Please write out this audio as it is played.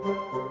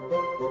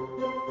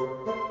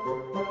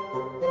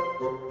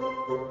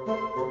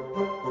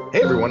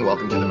Hey everyone,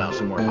 welcome to the Mouse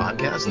and More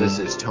podcast. This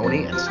is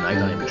Tony, and tonight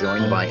I am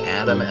joined by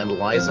Adam and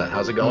Liza.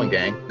 How's it going,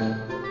 gang?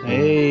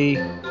 Hey.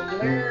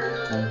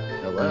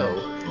 Hello.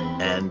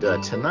 And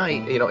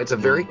tonight, it's a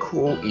very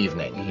cool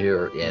evening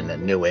here in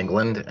New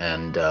England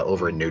and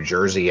over in New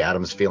Jersey.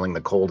 Adam's feeling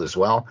the cold as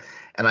well.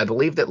 And I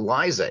believe that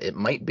Liza, it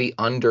might be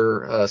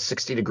under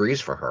 60 degrees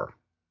for her.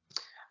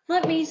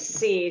 Let me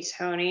see,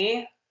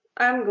 Tony.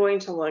 I'm going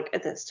to look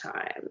at this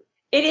time.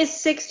 It is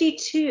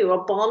 62,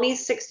 a balmy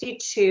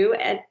 62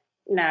 at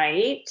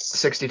night.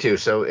 62.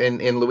 So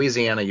in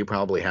Louisiana, you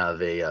probably have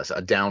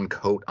a down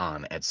coat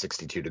on at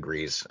 62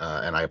 degrees,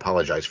 and I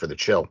apologize for the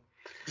chill.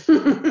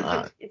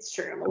 It's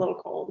true. I'm a little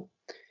cold.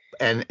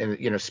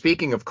 And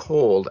speaking of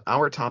cold,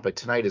 our topic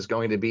tonight is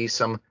going to be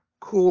some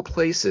cool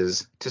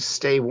places to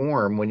stay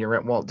warm when you're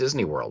at Walt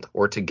Disney World,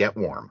 or to get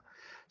warm.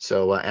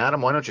 So,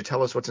 Adam, why don't you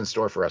tell us what's in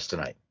store for us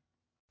tonight?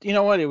 You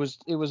know what? It was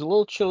a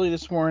little chilly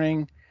this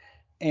morning,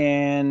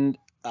 and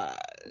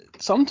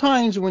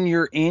sometimes when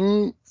you're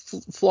in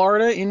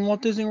Florida, in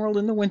Walt Disney World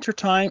in the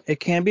wintertime, it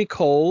can be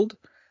cold.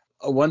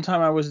 One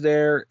time I was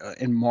there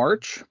in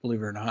March,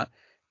 believe it or not,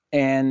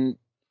 and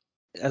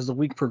as the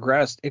week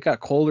progressed, it got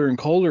colder and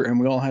colder, and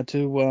we all had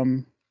to,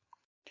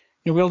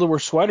 we had to wear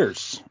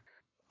sweaters.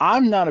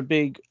 I'm not a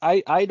big,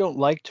 I don't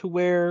like to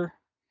wear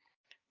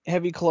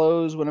heavy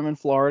clothes when I'm in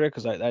Florida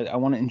because I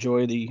want to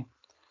enjoy the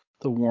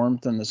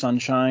warmth and the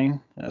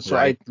sunshine. So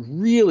right. I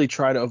really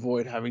try to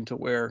avoid having to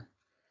wear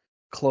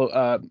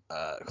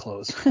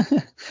clothes,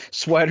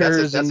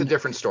 sweaters. That's a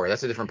different story.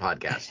 That's a different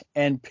podcast.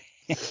 And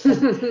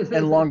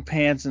long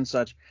pants and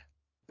such.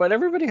 But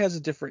everybody has a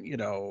different,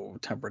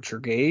 temperature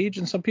gauge.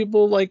 And some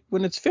people, like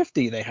when it's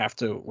 50, they have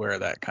to wear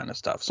that kind of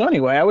stuff. So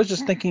anyway, I was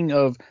just thinking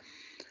of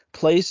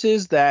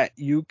places that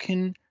you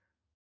can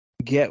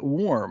get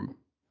warm.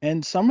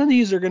 And some of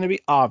these are going to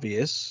be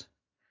obvious,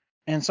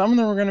 and some of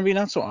them are going to be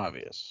not so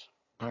obvious.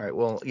 All right.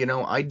 Well,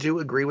 I do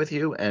agree with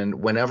you. And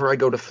whenever I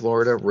go to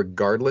Florida,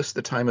 regardless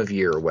the time of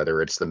year,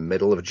 whether it's the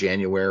middle of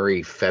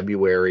January,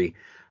 February,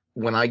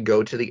 when I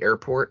go to the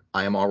airport,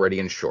 I am already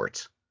in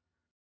shorts.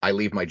 I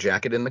leave my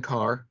jacket in the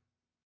car,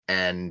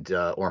 and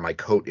or my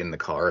coat in the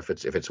car if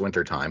it's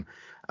wintertime,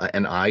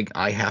 and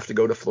I have to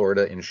go to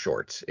Florida in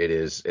shorts. It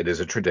is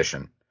a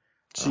tradition.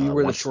 So you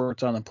wear the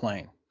shorts on the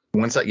plane?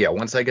 Once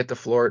I get to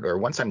Florida, or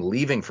once I'm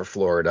leaving for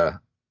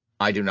Florida,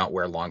 I do not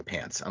wear long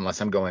pants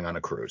unless I'm going on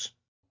a cruise.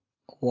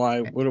 Why?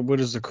 What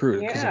is the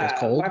cruise? Because it gets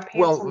cold?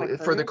 Well,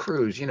 for the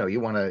cruise,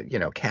 you want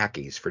to,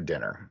 khakis for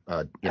dinner,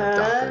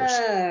 Dockers.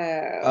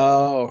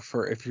 Oh,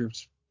 for if you're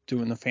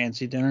doing the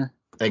fancy dinner?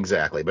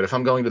 Exactly. But if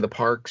I'm going to the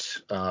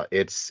parks,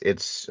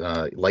 it's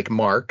like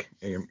Mark.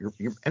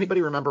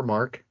 Anybody remember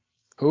Mark?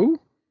 Who?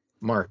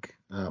 Mark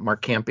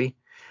Campy.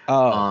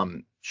 Oh,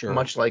 sure.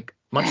 Much like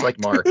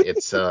Mark,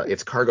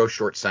 it's cargo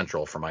short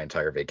central for my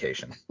entire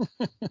vacation.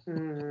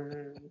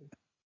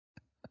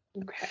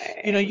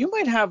 Okay. You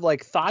might have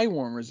like thigh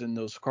warmers in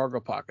those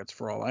cargo pockets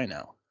for all I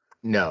know.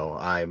 No,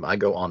 I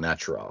go all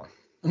natural.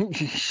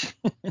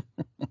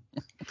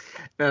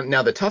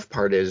 Now the tough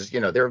part is,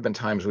 there have been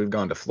times we've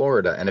gone to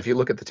Florida, and if you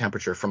look at the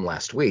temperature from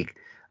last week,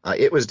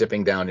 it was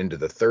dipping down into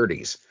the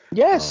 30s.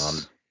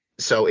 Yes.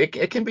 So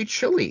it can be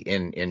chilly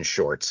in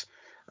shorts.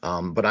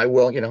 But I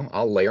will,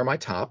 I'll layer my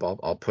top.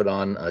 I'll put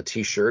on a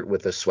t-shirt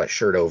with a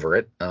sweatshirt over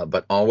it,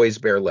 but always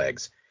bare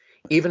legs.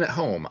 Even at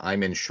home,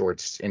 I'm in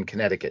shorts in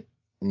Connecticut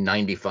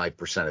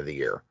 95% of the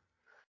year.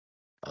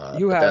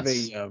 You have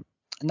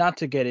not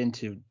to get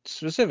into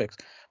specifics,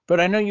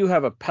 but I know you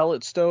have a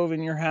pellet stove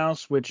in your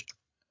house, which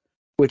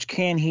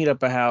can heat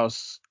up a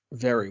house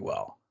very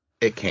well.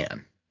 It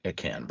can,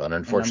 but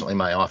unfortunately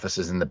my office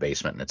is in the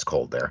basement and it's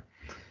cold there.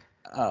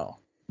 Oh.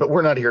 But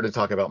we're not here to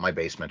talk about my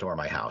basement or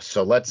my house.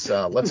 So let's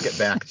get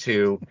back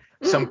to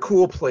some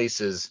cool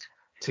places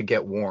to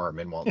get warm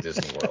in Walt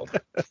Disney World.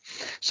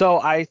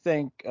 So I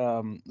think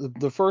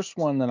the first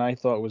one that I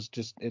thought was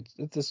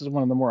this is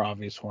one of the more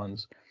obvious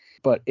ones,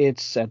 but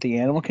it's at the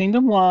Animal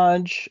Kingdom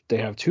Lodge. They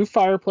have two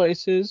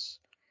fireplaces.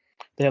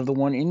 They have the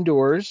one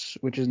indoors,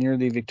 which is near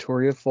the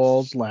Victoria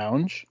Falls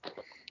Lounge.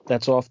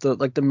 That's off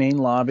the main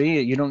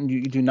lobby. You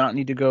do not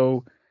need to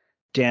go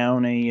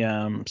down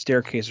a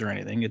staircase or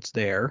anything. It's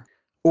there.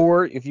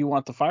 Or if you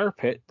want the fire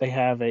pit, they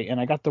have and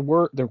I got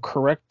the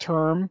correct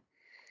term.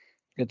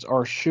 It's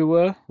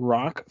Arshua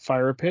Rock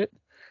Fire Pit.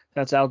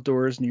 That's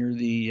outdoors near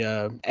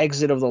the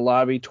exit of the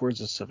lobby towards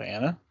the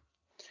savannah.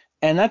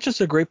 And that's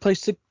just a great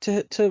place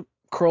to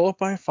curl up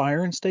by a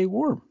fire and stay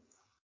warm.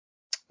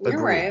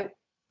 You're right.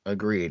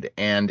 Agreed.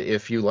 And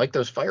if you like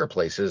those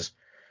fireplaces,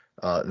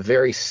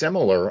 very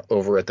similar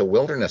over at the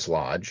Wilderness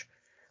Lodge,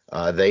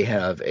 they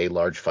have a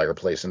large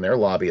fireplace in their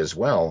lobby as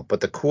well.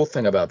 But the cool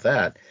thing about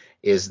that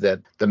is that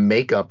the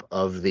makeup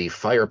of the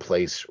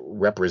fireplace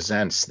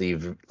represents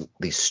the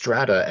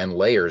strata and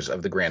layers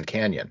of the Grand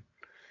Canyon.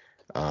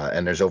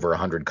 And there's over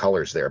 100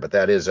 colors there, but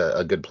that is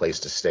a good place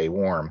to stay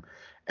warm.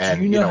 And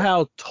do you know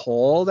how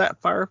tall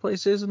that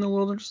fireplace is in the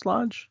Wilderness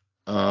Lodge?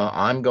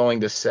 I'm going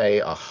to say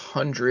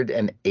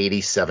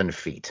 187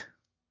 feet.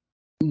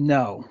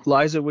 No.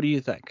 Liza, what do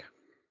you think?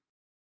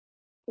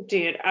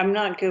 Dude, I'm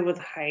not good with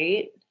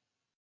height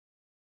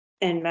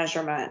and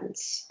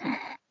measurements.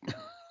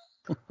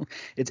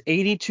 It's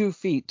 82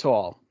 feet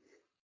tall.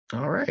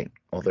 All right.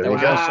 Well, there That you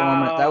was go. also on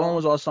my that one Wow.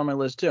 was also on my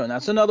list too. And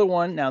that's another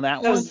one. Now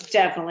That was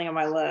definitely on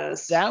my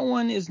list. that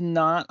one is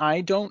not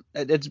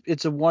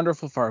it's a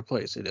wonderful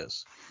fireplace, it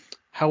is.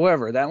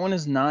 However, that one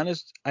is not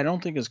as I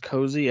don't think as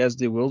cozy as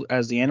the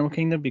Animal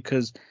Kingdom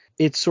because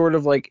it's sort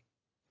of like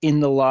in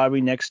the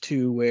lobby next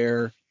to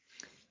where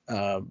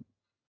uh,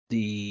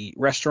 the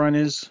restaurant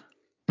is.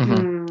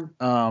 Hmm.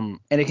 Hmm.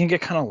 And it can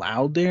get kind of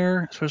loud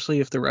there, especially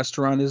if the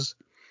restaurant is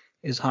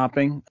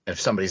hopping. If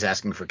somebody's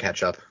asking for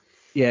ketchup.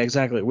 Yeah,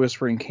 exactly.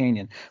 Whispering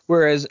Canyon.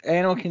 Whereas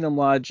Animal Kingdom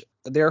Lodge,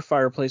 their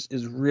fireplace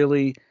is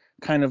really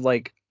kind of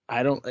like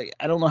I don't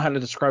know how to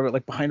describe it,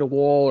 like behind a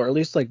wall or at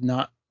least like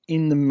not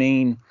in the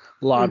main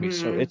lobby.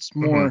 So Hmm.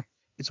 Hmm.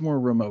 it's more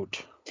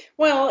remote.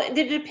 Well, it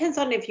depends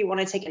on if you want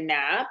to take a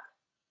nap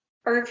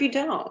or if you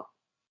don't.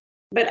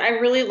 But I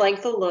really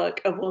like the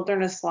look of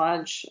Wilderness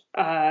Lodge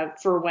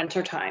for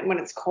wintertime when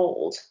it's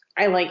cold.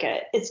 I like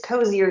it. It's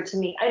cozier to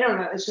me. I don't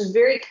know. It's just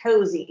very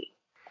cozy.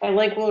 I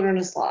like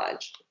Wilderness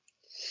Lodge.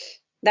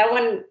 That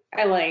one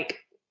I like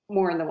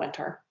more in the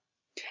winter.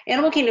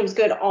 Animal Kingdom's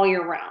good all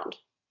year round.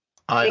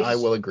 I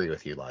Because, will agree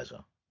with you,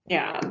 Liza.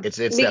 yeah. It's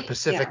that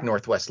Pacific Yeah.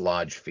 Northwest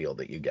Lodge feel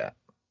that you get.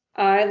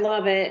 I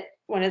love it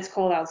when it's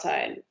cold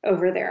outside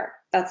over there.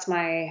 That's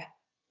my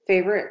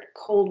favorite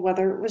cold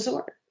weather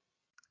resort.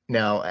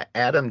 Now,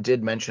 Adam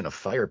did mention a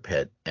fire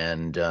pit,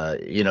 and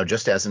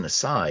just as an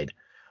aside,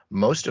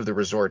 most of the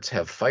resorts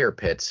have fire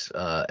pits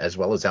as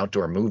well as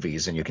outdoor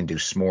movies, and you can do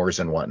s'mores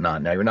and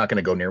whatnot. Now, you're not going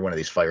to go near one of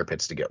these fire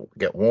pits to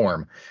get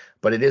warm,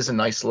 but it is a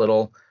nice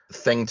little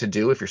thing to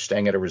do if you're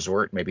staying at a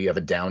resort. Maybe you have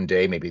a down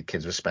day, maybe the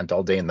kids have spent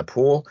all day in the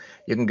pool.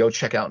 You can go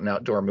check out an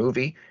outdoor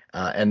movie,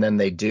 and then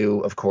they do,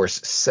 of course,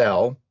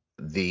 sell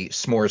the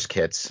s'mores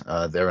kits.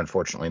 They're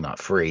unfortunately not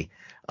free.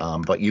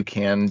 But you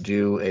can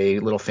do a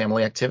little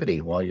family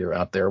activity while you're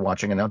out there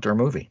watching an outdoor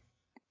movie.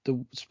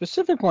 The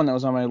specific one that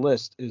was on my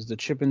list is the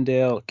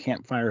Chippendale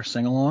Campfire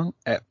Sing Along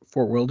at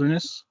Fort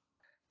Wilderness.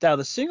 Now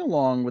the sing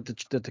along with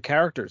the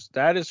characters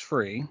that is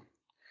free.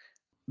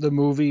 The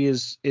movie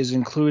is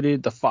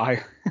included. The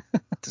fire.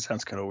 That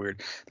sounds kind of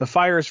weird. The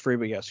fire is free,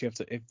 but yes, you have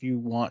to if you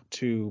want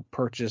to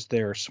purchase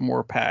their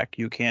s'more pack,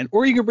 you can,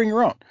 or you can bring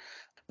your own.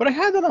 But I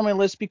had that on my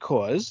list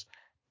because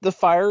the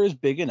fire is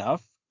big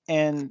enough,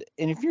 and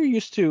if you're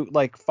used to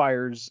like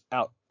fires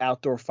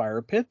outdoor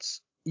fire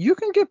pits, you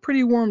can get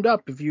pretty warmed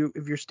up if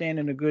you're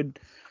standing a good,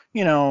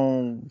 4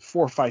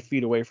 or 5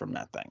 feet away from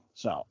that thing.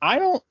 So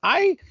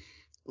I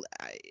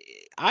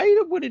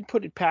I wouldn't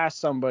put it past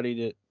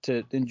somebody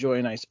to enjoy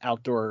a nice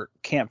outdoor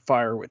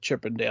campfire with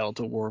Chippendale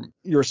to warm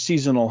your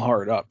seasonal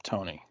heart up,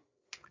 Tony.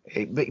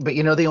 But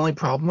the only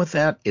problem with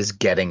that is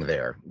getting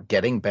there.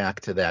 Getting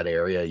back to that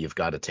area, you've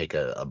got to take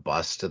a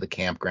bus to the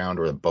campground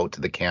or a boat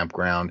to the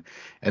campground,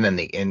 and then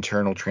the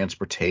internal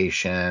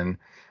transportation.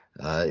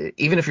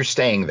 Even if you're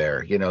staying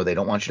there, they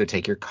don't want you to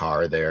take your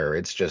car there.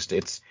 It's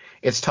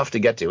tough to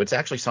get to. It's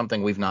actually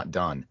something we've not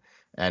done,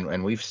 and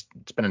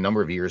it's been a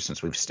number of years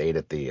since we've stayed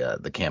at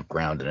the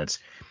campground, and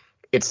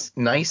it's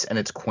nice and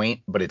it's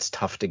quaint, but it's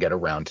tough to get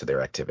around to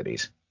their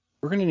activities.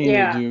 We're gonna need to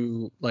Yeah.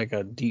 do like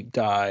a deep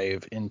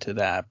dive into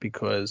that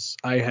because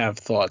I have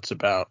thoughts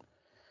about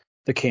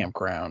the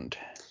campground.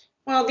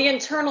 Well, the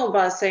internal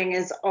busing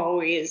is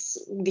always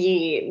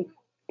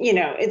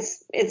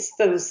it's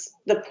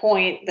the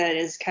point that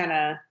is kind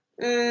of,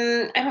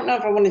 I don't know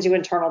if I want to do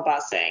internal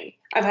busing.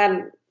 I've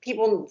had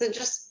people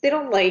that they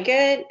don't like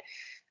it,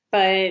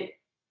 but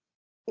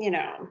you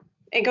know,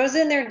 it goes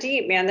in there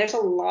deep, man. There's a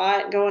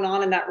lot going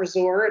on in that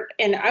resort,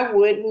 and I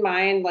wouldn't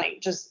mind like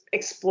just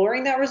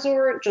exploring that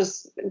resort,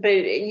 but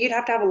you'd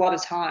have to have a lot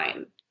of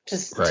time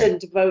just Right. to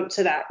devote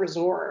to that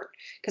resort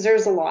because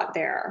there's a lot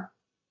there.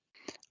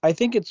 I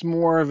think it's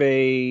more of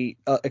a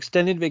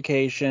extended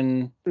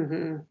vacation,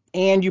 Hmm.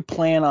 and you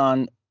plan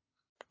on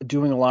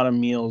doing a lot of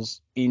meals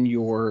in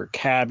your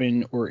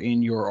cabin or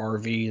in your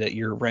RV that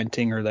you're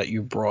renting or that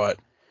you brought.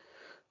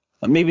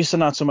 Maybe so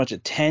not so much a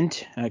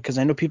tent, because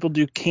I know people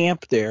do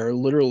camp there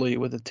literally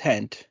with a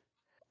tent.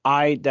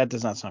 That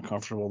does not sound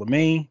comfortable to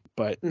me,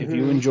 but if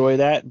you Hmm. enjoy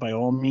that, by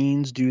all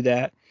means do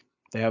that.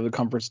 They have the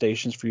comfort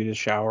stations for you to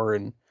shower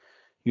and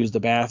use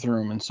the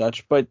bathroom and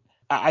such. But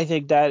I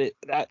think that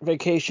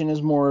vacation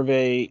is more of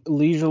a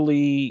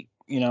leisurely,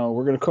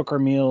 we're gonna cook our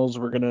meals,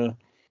 we're gonna,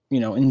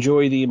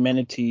 enjoy the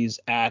amenities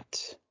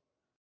at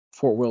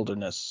Fort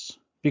Wilderness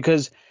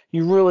because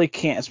you really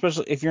can't,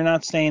 especially if you're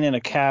not staying in a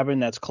cabin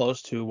that's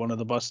close to one of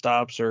the bus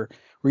stops or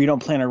where you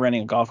don't plan on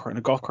renting a golf cart. And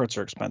the golf carts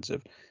are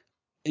expensive.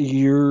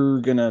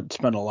 You're gonna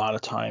spend a lot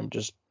of time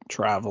just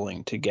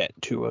traveling to get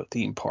to a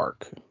theme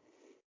park.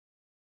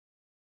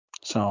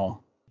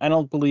 So I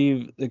don't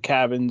believe the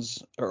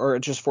cabins or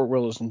just Fort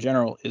Wilderness in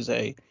general is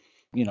a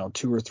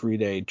 2 or 3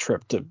 day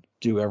trip to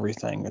do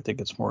everything. I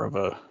think it's more of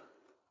a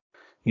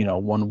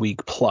 1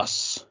 week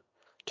plus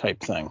type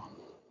thing.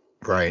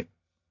 Right.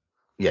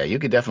 Yeah, you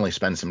could definitely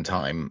spend some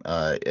time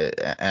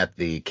at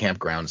the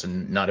campgrounds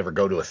and not ever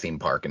go to a theme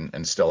park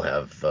and still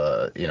have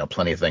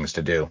plenty of things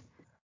to do.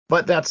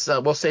 But that's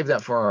we'll save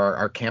that for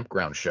our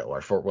campground show,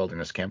 our Fort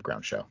Wilderness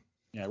campground show.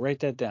 Yeah, write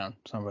that down,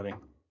 somebody.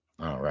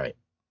 All right.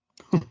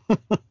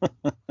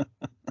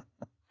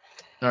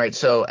 All right,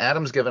 so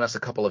Adam's given us a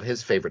couple of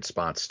his favorite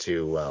spots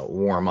to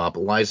warm up.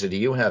 Liza, do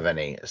you have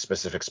any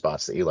specific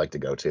spots that you like to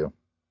go to?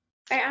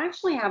 I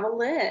actually have a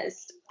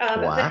list, but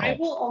I Wow.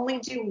 will only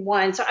do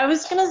one. So I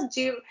was gonna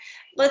do,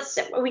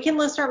 we can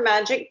list our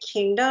Magic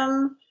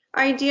Kingdom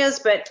ideas,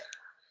 but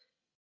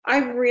I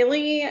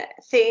really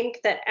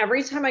think that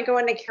every time I go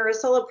into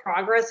Carousel of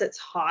Progress, it's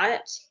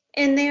hot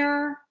in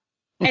there.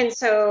 And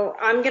so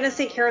I'm going to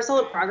say Carousel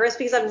of Progress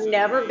because I've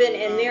never been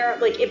in there.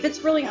 Like, if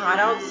it's really hot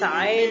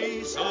outside,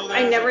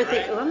 I never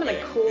think, oh, I'm going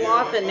to cool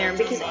off in there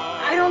because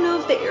I don't know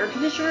if the air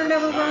conditioner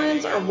never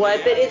runs or what,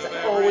 but it's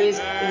always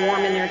warm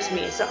in there to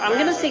me. So I'm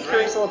going to say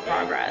Carousel of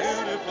Progress.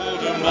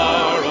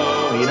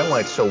 Well, you know why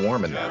it's so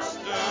warm in there?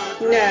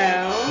 No.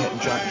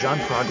 Yeah, John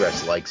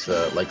Progress likes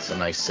a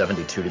nice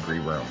 72-degree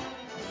room.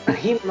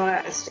 He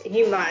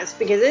must,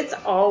 because it's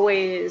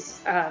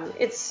always,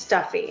 it's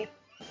stuffy,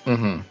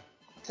 Mm-hmm.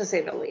 to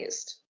say the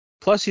least.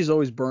 Plus, he's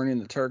always burning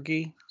the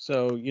turkey,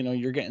 so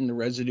you're getting the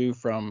residue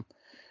from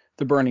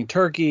the burning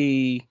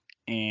turkey,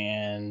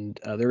 and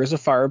there is a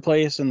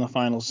fireplace in the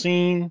final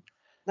scene.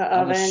 The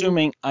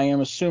oven. I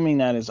am assuming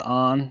that is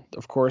on,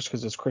 of course,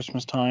 because it's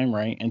Christmas time,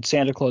 right? And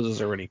Santa Claus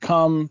has already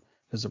come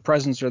because the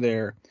presents are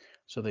there,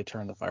 so they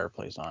turn the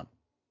fireplace on.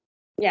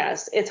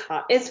 Yes, it's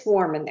hot. It's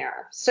warm in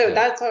there. So Yeah.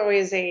 that's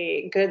always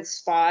a good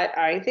spot,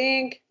 I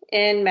think,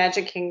 in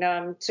Magic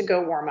Kingdom to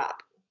go warm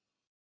up.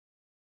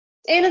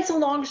 And it's a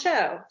long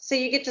show, so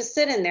you get to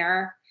sit in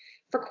there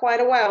for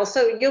quite a while.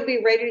 So you'll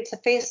be ready to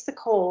face the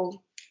cold.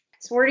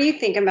 So where do you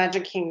think of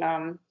Magic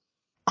Kingdom?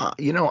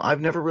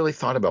 I've never really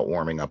thought about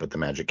warming up at the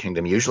Magic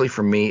Kingdom. Usually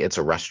for me, it's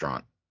a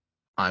restaurant.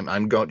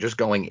 I'm just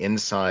going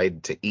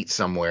inside to eat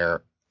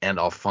somewhere, and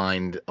I'll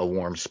find a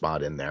warm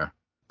spot in there.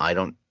 I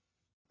don't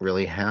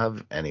really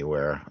have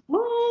anywhere.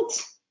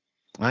 What?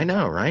 I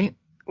know, right?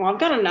 Well, I've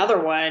got another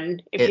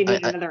one if It, you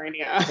need another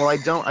idea. well,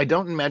 I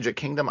don't in Magic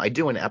Kingdom. I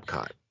do in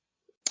Epcot.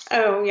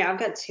 Oh, yeah, I've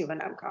got two in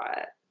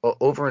Epcot.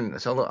 Over in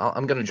so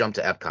I'm going to jump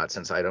to Epcot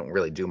since I don't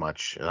really do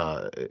much.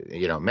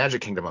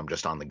 Magic Kingdom, I'm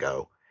just on the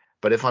go.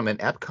 But if I'm in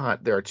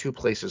Epcot, there are two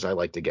places I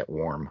like to get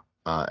warm.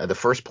 The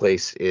first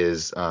place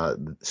is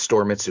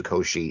Store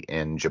Mitsukoshi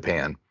in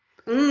Japan.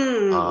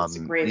 It's a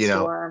great You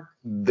know, store.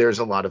 there's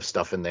a lot of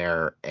stuff in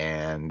there,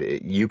 and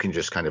you can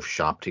just kind of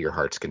shop to your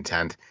heart's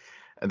content.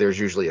 There's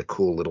usually a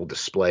cool little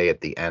display at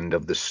the end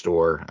of the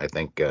store. I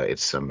think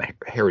it's some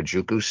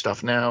Harajuku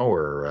stuff now,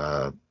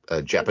 or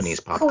Japanese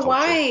It's pop culture.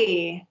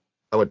 Hawaii.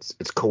 Oh, it's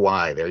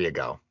Kawaii. There you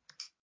go.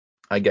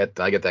 I get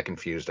that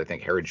confused. I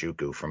think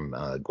Harajuku from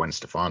Gwen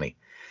Stefani.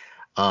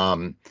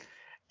 Um,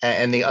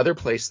 and the other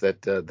place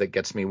that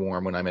gets me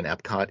warm when I'm in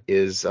Epcot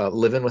is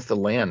Living with the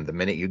Land. The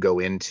minute you go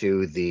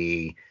into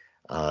the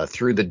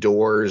through the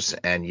doors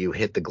and you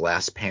hit the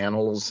glass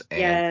panels and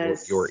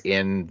you're Yes.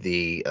 in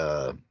the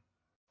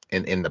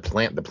in the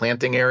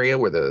planting area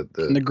where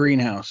In the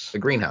greenhouse. the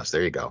greenhouse.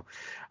 There you go.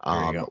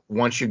 There you go.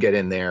 Once you get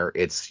in there,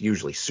 it's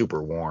usually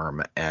super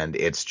warm and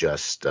it's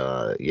just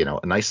a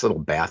nice little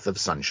bath of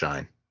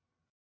sunshine.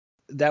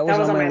 That was That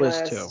was on on my my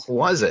list too. list.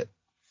 Was it?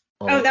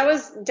 Oh, Well, that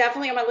was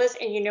definitely on my list.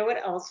 And you know what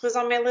else was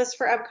on my list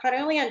for Epcot?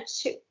 I only had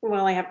two.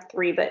 Well, I have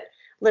three, but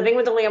Living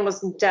with the Lamb was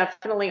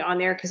definitely on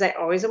there because I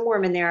always am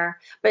warm in there.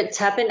 But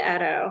Tep and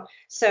Edo.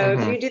 So if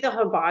mhm. you do the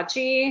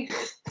hibachi,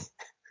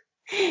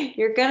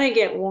 you're gonna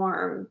get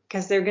warm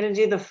because they're gonna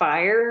do the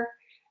fire,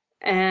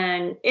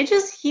 and it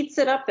just heats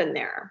it up in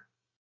there.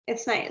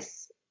 It's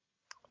nice.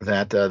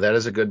 That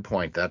is a good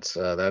point. That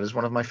is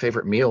one of my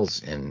favorite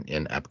meals in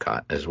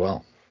Epcot as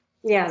well.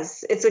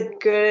 Yes, it's a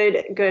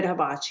good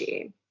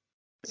hibachi.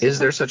 So Is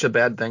there such a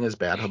bad thing as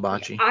bad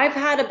hibachi? I've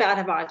had a bad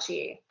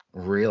hibachi.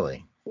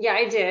 Really? Yeah,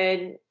 I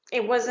did.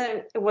 It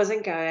wasn't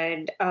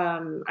good.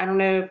 I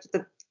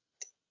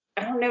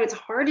don't know. It's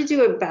hard to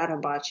do a bad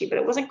hibachi, but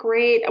it wasn't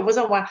great. It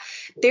wasn't wow.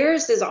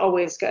 Theirs is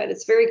always good.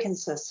 It's very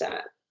consistent.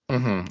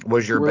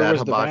 Was your Where bad was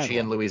the bad hibachi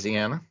in one?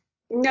 Louisiana?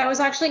 No, it was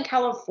actually in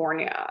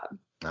California,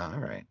 All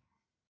right.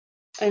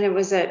 and it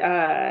was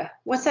at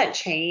what's that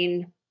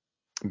chain?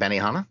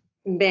 Benihana?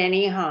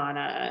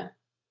 Benihana,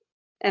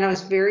 and I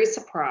was very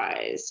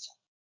surprised.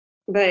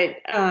 But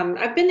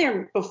I've been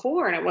there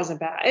before, and it wasn't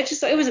bad.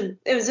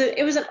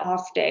 It was an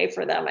off day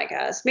for them, I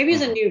guess. Maybe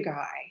he's a Hmm. new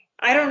guy.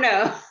 I don't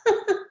know.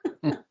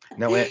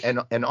 No, and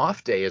an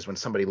off day is when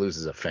somebody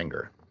loses a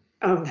finger.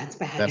 Oh, that's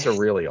bad. That's a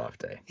really off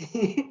day.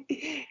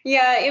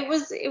 Yeah, I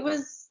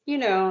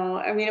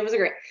mean, it was a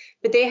great,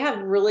 but they have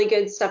really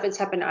good stuff at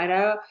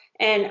Tepanido.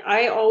 And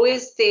I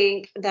always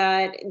think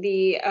that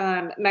the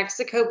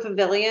Mexico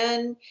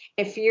Pavilion,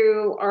 if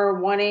you are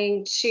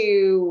wanting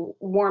to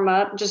warm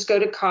up, just go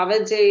to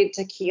Cava de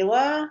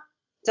Tequila,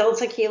 Del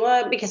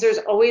Tequila, because there's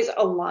always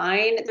a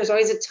line. There's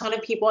always a ton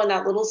of people in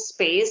that little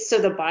space. So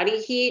the body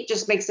heat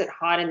just makes it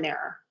hot in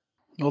there.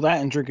 Well,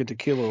 that and drinking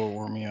tequila will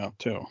warm me up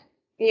too.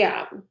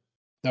 Yeah.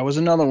 That was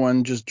another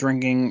one. Just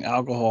drinking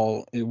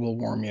alcohol, it will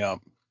warm you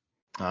up.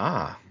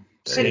 Ah,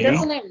 there But you See? go.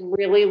 doesn't it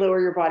really lower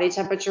your body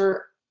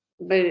temperature?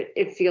 But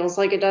it feels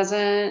like it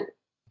doesn't.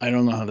 I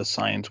don't know how the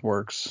science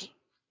works.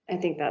 I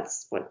think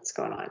that's what's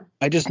going on.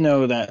 I just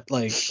know that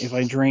like if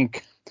I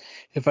drink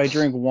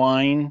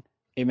wine,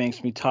 it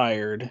makes me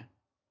tired,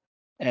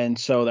 and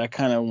so that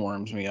kind of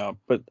warms me up.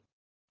 But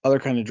other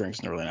kind of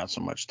drinks, really not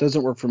so much.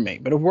 Doesn't work for me,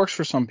 but it works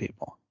for some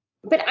people.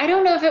 But I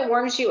don't know if it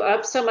warms you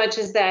up so much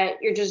as that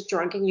you're just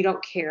drunk and you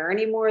don't care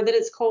anymore that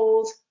it's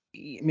cold.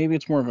 Maybe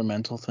it's more of a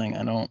mental thing.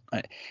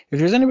 If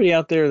there's anybody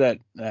out there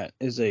that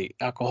is a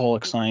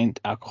alcoholic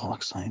scientist. Do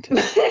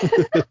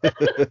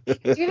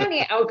you have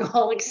any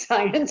alcoholic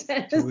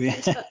scientists? We-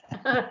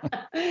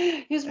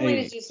 Who's willing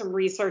to Hey, do some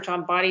research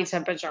on body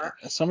temperature?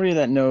 somebody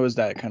that knows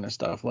that kind of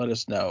stuff, let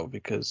us know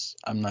because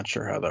I'm not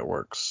sure how that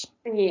works.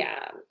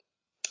 Yeah,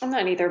 I'm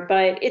not either,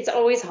 but it's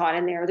always hot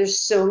in there. There's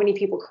so many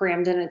people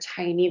crammed in a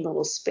tiny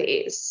little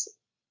space.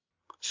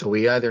 So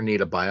we either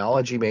need a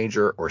biology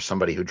major or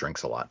somebody who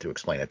drinks a lot to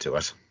explain it to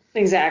us.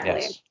 Exactly.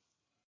 Yes.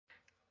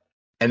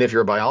 And if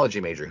you're a biology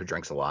major who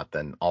drinks a lot,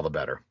 then all the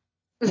better.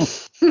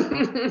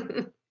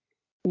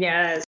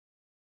 Yes.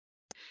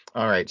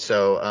 All right.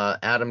 So,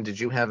 Adam, did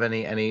you have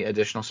any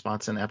additional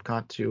spots in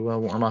Epcot to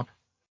warm up?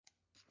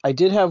 I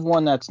did have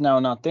one that's now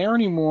not there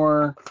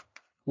anymore.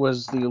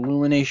 Was the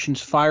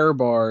Illuminations fire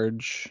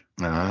barge.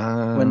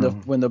 When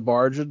the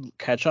barge would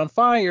catch on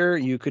fire,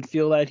 you could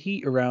feel that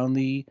heat around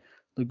the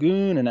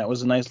lagoon, and that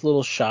was a nice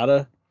little shot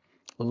of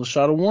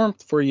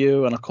warmth for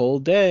you on a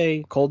cold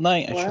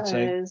night, I should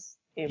say.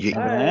 It You,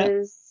 Remember that?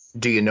 was.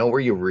 do you know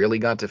where you really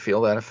got to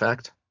feel that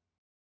effect?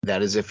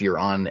 That is if you're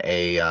on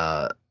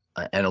an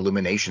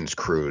Illuminations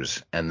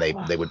cruise and they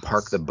would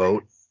park the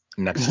boat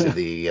next to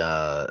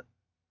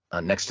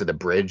the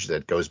bridge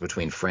that goes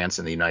between France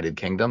and the United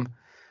Kingdom.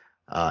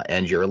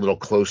 And you're a little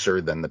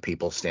closer than the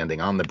people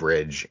standing on the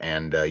bridge,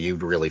 and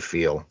you'd really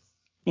feel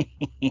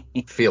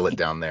it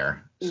down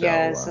there. So,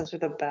 Yes, those are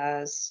the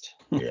best.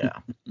 yeah.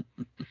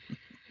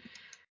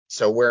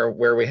 So where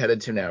are we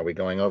headed to now? Are we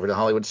going over to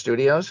Hollywood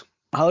Studios?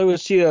 Hollywood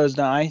Studios.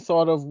 Now I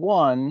thought of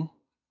one.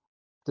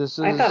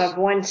 I thought of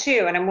one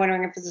too, and I'm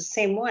wondering if it's the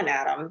same one,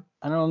 Adam.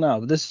 I don't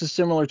know. This is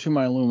similar to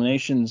my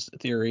Illuminations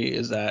theory.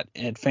 Is that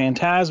at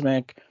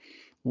Phantasmic,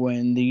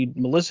 when the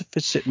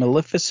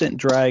Maleficent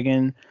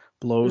dragon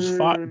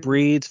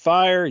breathes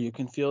fire, you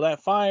can feel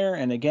that fire,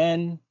 and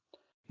again,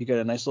 you get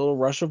a nice little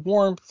rush of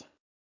warmth.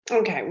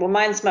 Okay, well,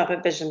 mine's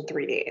Muppet Vision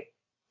 3D.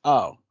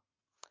 Oh,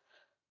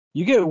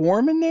 you get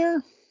warm in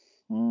there?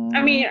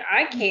 I mean,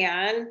 I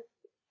can.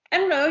 I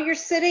don't know. You're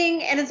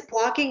sitting and it's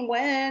blocking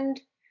wind.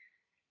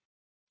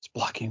 It's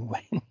blocking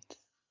wind.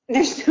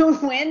 There's no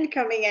wind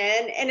coming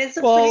in, and it's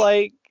a Well, pretty,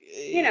 like,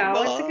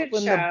 it's a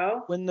good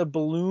show. when the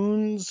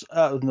bubbles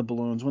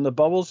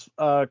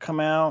come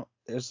out,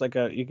 there's like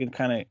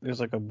there's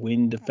like a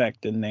wind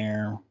effect in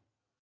there.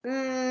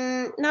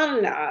 Not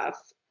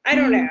enough. I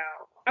don't know.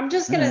 I'm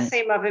just gonna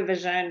say Muppet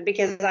Vision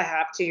because I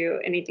have to.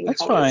 Anything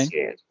That's Hollywood fine.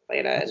 Studios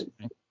That's related.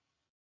 fine.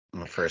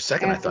 Well, for a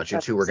second, I And thought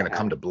you two were going to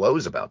come to 7%.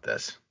 blows about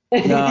this.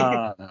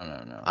 No.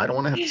 I don't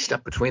want to have to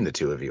step between the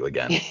two of you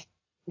again.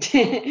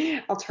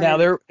 I'll turn Now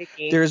into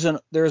Mickey. there's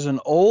an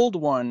old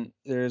one.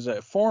 There's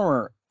a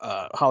former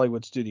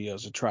Hollywood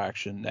Studios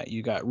attraction that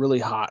you got really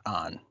hot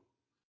on.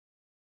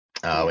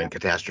 Oh, in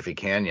Catastrophe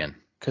Canyon.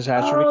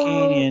 Catastrophe Oh,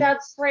 Canyon.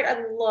 that's right.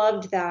 I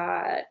loved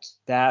that.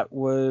 That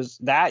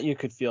you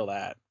could feel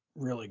that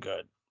really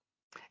good.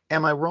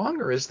 Am I wrong,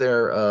 or is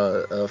there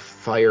a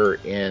fire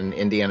in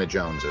Indiana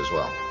Jones as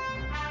well?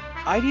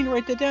 I didn't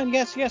write that down.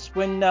 Yes.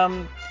 When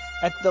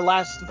at the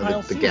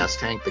final The scene. gas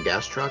tank, the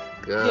gas truck?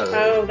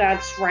 Oh,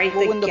 that's right.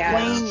 Well, when the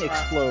gas plane truck.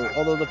 explodes,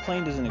 although the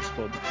plane doesn't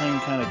explode, the plane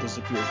kind of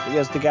disappears. But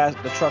yes, the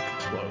truck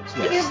explodes.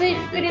 Yeah, Yes.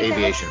 but it's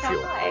aviation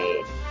fuel.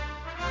 outside.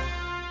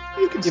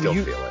 You can still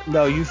feel it.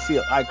 No, you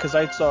feel. Because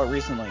I saw it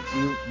recently.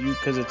 You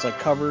because it's like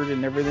covered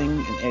and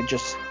everything, and it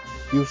just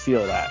you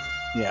feel that.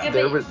 Yeah.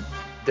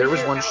 There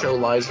was one show,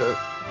 Liza,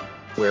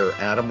 where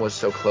Adam was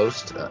so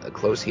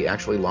close he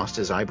actually lost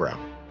his eyebrow.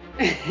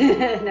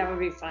 That would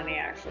be funny,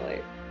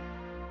 actually.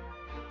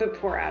 But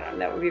poor Adam,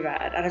 that would be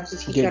bad. I'd have to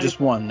teach just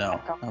one.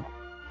 No.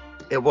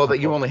 Well,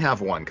 you only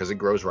have one because it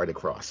grows right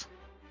across.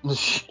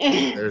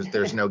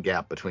 There's no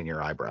gap between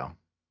your eyebrow.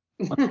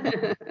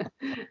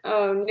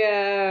 Oh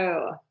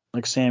no.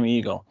 Like Sam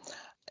Eagle.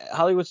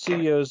 Hollywood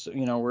Studios,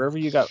 wherever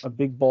you got a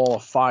big ball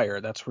of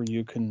fire, that's where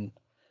you can,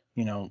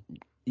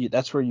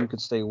 that's where you can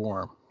stay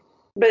warm.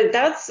 But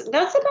that's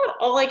about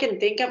all I can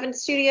think of in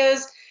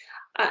studios.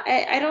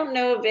 I don't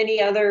know of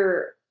any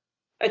other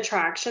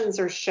attractions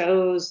or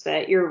shows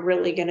that you're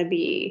really going to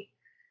be.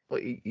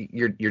 Well,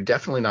 you're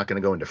definitely not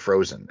going to go into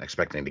Frozen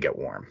expecting to get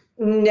warm.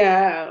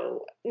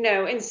 No.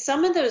 In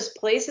some of those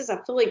places, I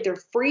feel like they're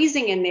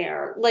freezing in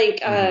there.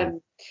 Like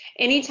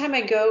anytime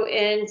I go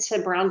into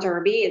Brown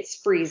Derby, it's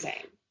freezing.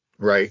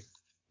 Right.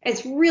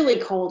 It's really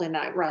cold in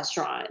that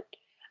restaurant.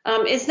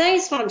 It's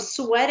nice when I'm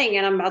sweating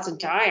and I'm about to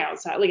die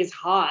outside. Like it's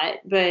hot,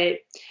 but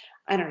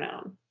I don't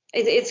know.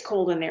 It's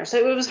cold in there. So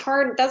it was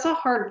hard. That's a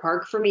hard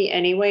park for me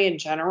anyway, in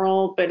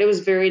general, but it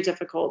was very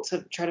difficult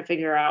to try to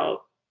figure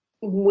out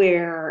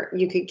where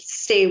you could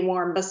stay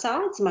warm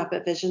besides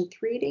Muppet Vision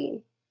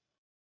 3D.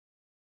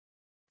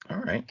 All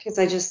right. Because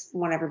I just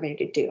want everybody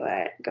to do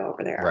it. Go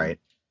over there. Right.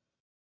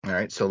 All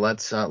right. So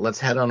let's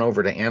head on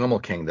over to Animal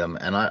Kingdom,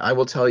 and I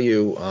will tell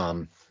you,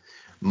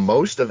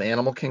 most of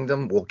Animal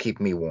Kingdom will keep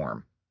me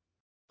warm.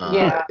 Uh,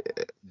 Yeah.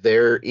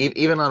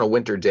 even on a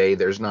winter day,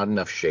 there's not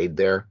enough shade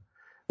there,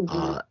 Hmm.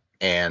 uh,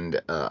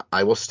 and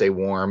I will stay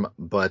warm.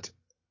 But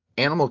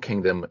Animal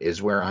Kingdom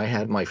is where I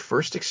had my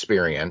first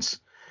experience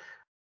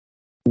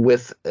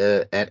with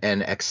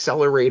an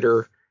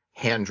accelerator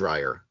hand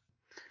dryer.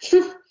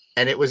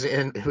 And it was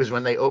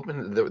when they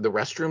opened the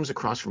restrooms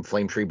across from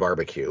Flame Tree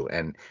Barbecue.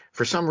 And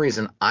for some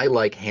reason, I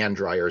like hand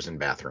dryers in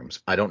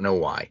bathrooms. I don't know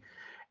why.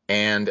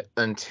 And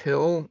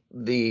until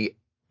the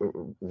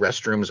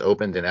restrooms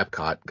opened in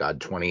Epcot, God,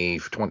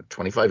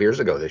 25 years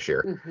ago this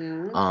year,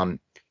 Hmm. um,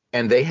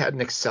 and they had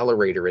an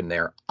accelerator in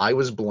there, I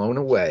was blown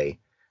away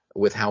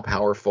with how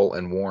powerful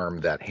and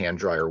warm that hand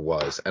dryer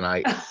was. And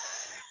I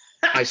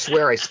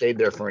swear I stayed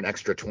there for an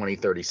extra 20,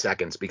 30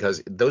 seconds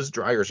because those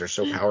dryers are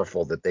so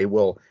powerful that they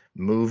will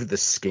move the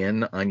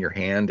skin on your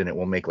hand and it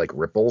will make like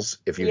ripples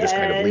if you just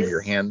kind of leave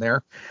your Yes, hand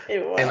there. it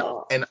And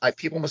will.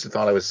 people must have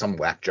thought I was some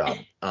whack job,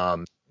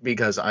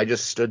 because I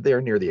just stood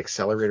there near the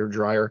accelerator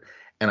dryer,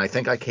 and I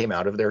think I came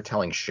out of there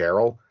telling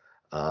Cheryl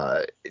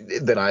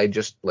that I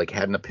just like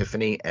had an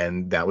epiphany,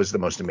 and that was the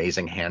most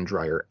amazing hand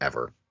dryer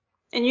ever.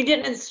 And you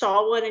didn't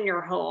install one in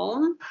your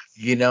home?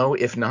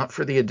 If not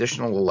for the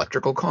additional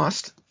electrical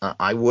cost,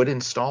 I would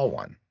install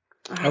one.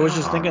 I was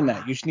just thinking Ah.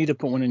 that you should need to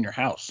put one in your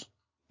house.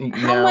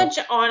 How Now, much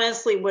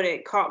honestly would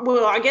it cost?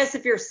 Well, I guess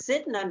if you're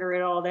sitting under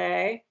it all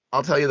day.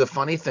 I'll tell you the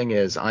funny thing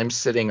is I'm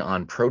sitting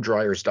on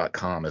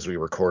prodryers.com as we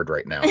record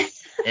right now,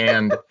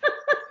 and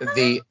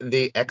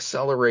the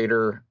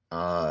accelerator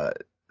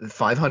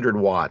 500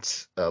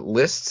 watts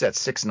lists at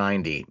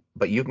 690,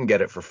 but you can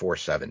get it for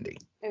 470.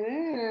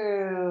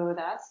 Ooh,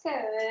 that's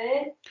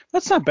good.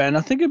 That's not bad.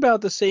 Now think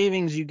about the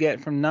savings you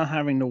get from not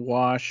having to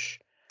wash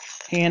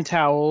hand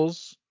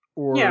towels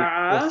or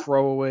Yeah,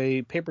 throw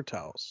away paper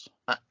towels.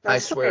 I that's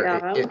right, swear,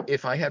 Adam.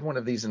 if I had one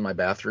of these in my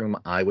bathroom,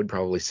 I would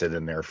probably sit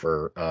in there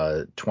for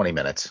 20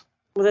 minutes.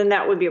 Well, then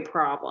that would be a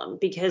problem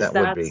because That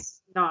would be.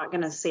 that's not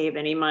going to save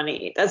any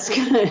money. That's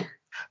going to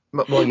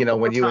Well, when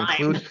more you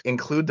time.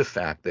 include the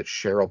fact that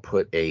Cheryl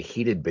put a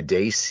heated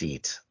bidet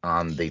seat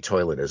on the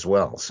toilet as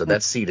well, so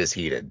that seat is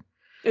heated.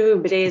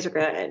 Ooh, bidets are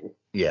good.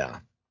 Yeah, yeah.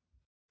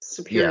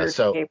 Superior to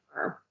So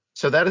paper.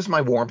 that is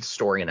my warmth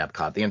story in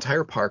Epcot. The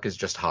entire park is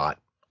just hot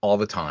all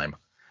the time,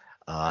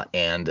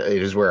 and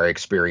it is where I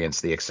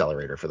experienced the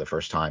accelerator for the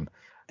first time.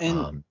 And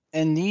Um,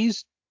 and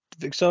these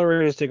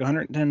accelerators take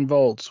 110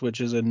 volts, which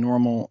is a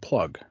normal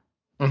plug.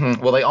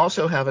 Well, they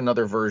also have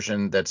another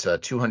version that's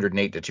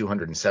 208 to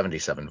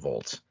 277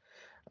 volts.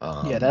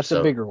 Yeah, that's a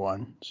So bigger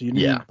one. So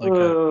yeah,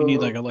 you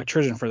need like Whoa. an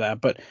electrician for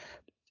that. But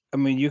I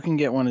mean, you can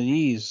get one of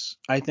these.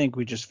 I think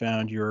we just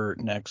found your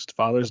next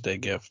Father's Day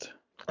gift.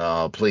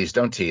 please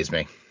don't tease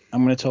me.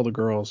 I'm gonna tell the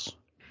girls.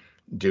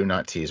 Do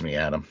not tease me,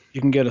 Adam.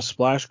 You can get a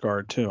splash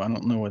guard too. I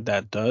don't know what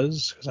that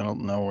does because I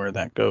don't know where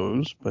that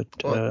goes. But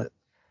Well,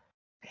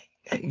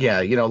 yeah,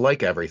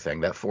 like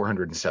everything, that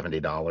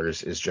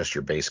 $470 is just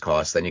your base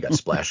cost. Then you got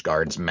splash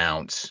guards,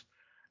 mounts,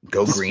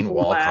 go green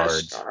wall Splash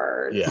cards.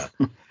 guards. Yeah.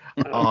 Oh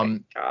my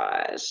Um,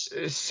 gosh.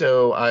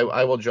 so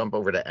I will jump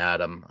over to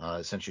Adam,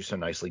 since you so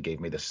nicely gave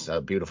me this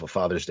beautiful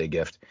Father's Day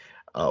gift.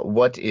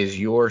 What is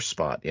your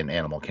spot in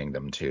Animal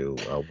Kingdom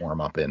to warm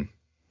up in?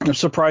 I'm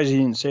surprised you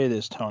didn't say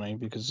this, Tony,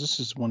 because this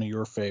is one of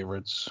your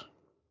favorites.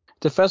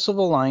 The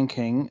Festival Lion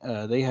King,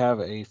 they have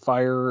a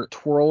fire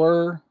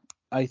twirler.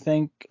 I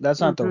think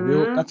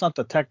Mm-hmm. that's not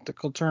the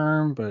technical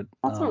term, but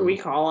That's what we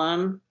call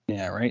them.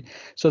 yeah, right.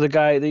 So the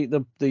guy,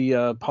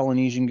 the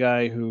Polynesian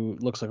guy who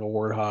looks like a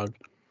warthog,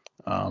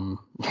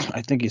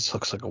 I think he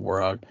looks like a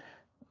warthog.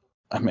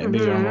 Maybe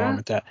I'm wrong Mm-hmm.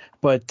 with that,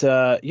 but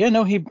yeah,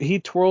 no, he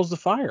twirls the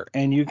fire,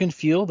 and you can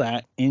feel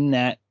that in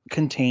that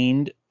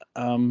contained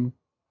um,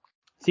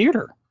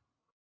 theater.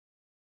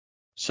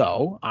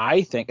 So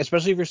I think,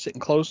 especially if you're sitting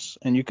close,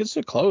 and you can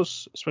sit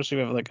close, especially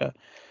if you have like a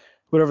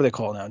whatever they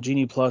call it now,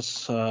 Genie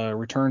Plus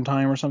return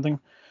time or something,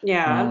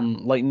 Yeah.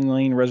 Lightning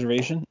Lane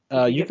reservation.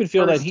 You You get could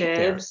feel that first heat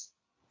there. dibs.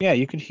 Yeah,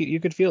 you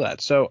could feel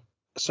that. So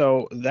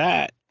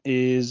that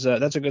is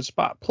that's a good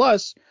spot.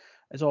 Plus,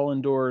 it's all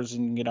indoors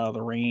and you can get out of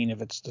the rain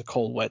if it's the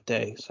cold, wet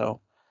day. So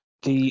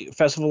the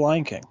Festival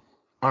Lion King.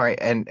 All right,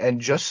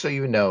 and just so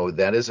you know,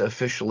 that is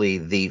officially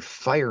the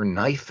fire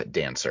knife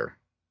dancer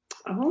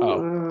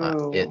Oh,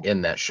 Oh.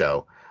 in that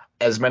show.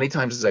 As many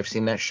times as I've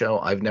seen that show,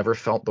 I've never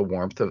felt the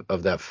warmth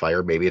of that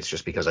fire. Maybe it's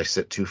just because I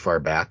sit too far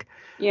back.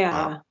 Uh,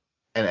 Yeah.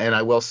 and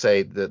I will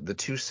say the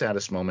two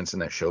saddest moments in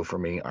that show for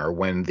me are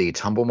when the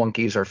tumble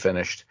monkeys are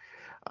finished,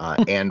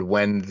 and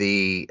when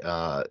the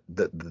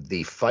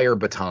fire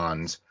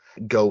batons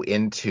go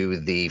into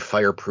the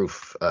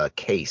fireproof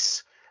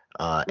case,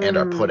 and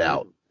are put Mm.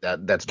 out.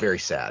 That's very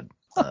sad.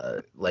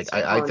 Like It's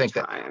a hard think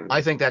time.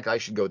 I think that guy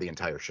should go the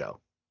entire show.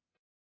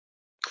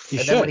 He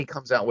And then when should. he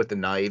comes out with the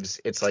knives,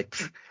 it's like,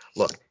 pfft,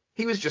 look,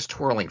 he was just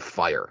twirling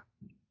fire,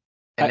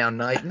 and I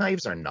now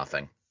knives are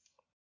nothing.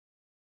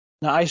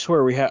 Now I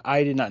swear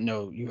I did not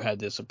know you had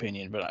this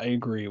opinion, but I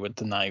agree with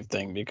the knife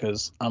thing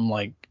because I'm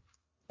like,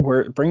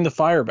 bring the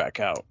fire back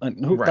out.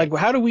 Right,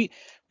 How do we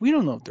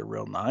don't know if they're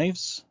real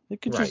knives. They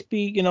could right. just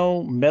be,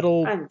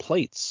 metal I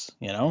plates,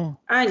 I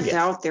Yeah.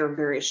 doubt they're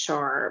very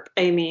sharp.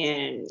 I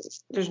mean,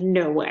 there's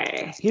no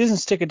way. He doesn't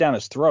stick it down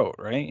his throat,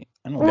 right?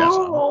 I don't think No.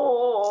 so.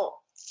 Oh,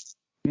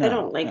 I No,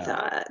 don't like no.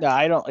 that. No,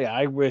 I don't. Yeah,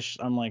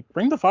 I'm like,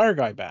 bring the fire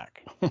guy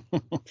back.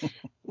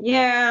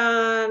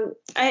 Yeah,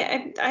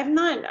 I'm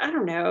not. I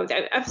don't know.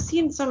 I've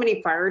seen so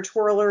many fire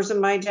twirlers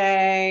in my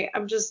day.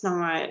 I'm just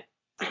not.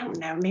 I don't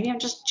know. Maybe I'm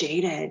just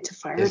jaded to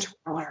fire Is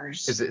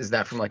twirlers. is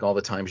that from like all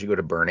the times you go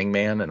to Burning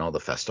Man and all the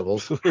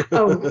festivals?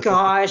 Oh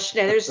gosh,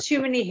 no, there's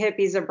too many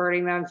hippies at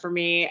Burning Man for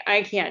me.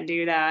 I can't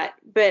do that.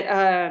 But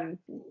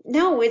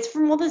no, it's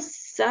from all the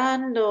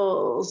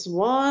sandals.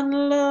 One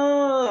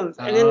love.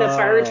 And then the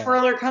fire Oh,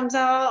 twirler comes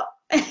out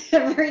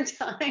every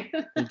time.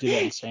 they do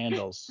that in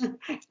sandals.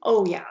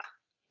 Oh yeah.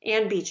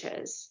 And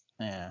beaches.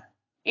 Yeah.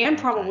 And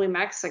Okay. probably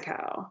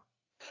Mexico.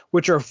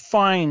 Which are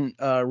fine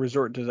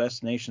resort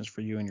destinations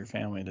for you and your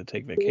family to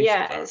take vacations on.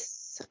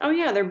 Yes. Oh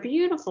yeah, they're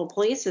beautiful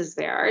places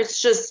there.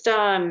 It's just It's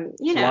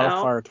a lot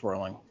of fire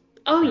twirling.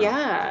 oh Yeah.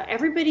 yeah,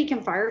 everybody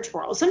can fire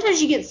twirl.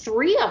 Sometimes you get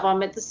three of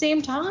them at the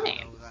same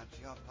time.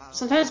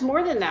 Sometimes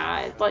more than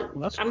that. But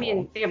Well, that's I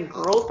mean, cool. they have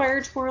girl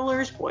fire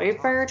twirlers, boy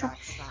fire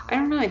twirlers. I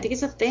don't know. I think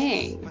it's a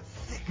thing.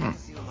 Hmm.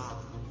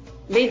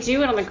 They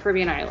do it on the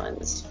Caribbean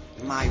islands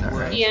All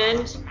right.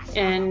 and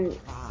in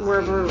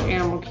wherever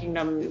Animal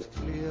Kingdom,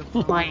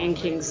 Lion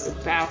King's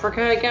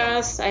Africa, I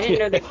guess. I didn't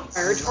know they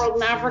fire Yes. twirled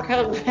in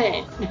Africa,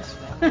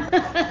 but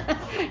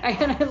I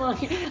had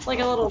like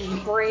a little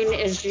brain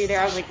issue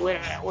there. I was like, wait a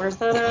minute, where's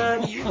that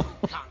at?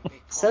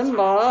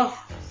 Simba.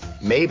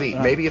 Maybe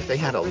if they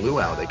had a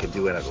luau, they could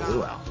do it at a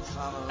luau.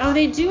 Oh,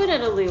 they do it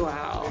at a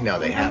luau. No,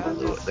 they have a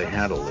Remember? luau. They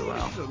had a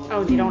luau.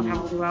 Oh, they don't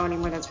have a luau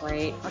anymore. That's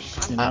right.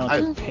 Now it's I,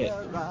 a I pit.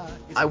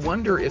 I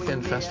wonder if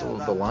in Festival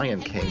of the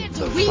Lion King,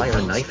 the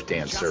fire knife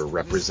dancer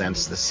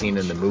represents the scene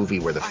in the movie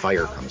where the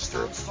fire comes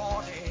through.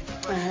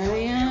 Oh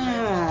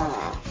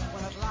yeah.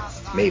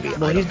 Maybe.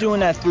 Well, I don't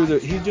know.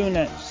 he's doing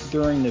that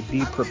during the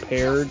be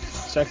prepared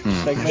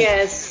segment.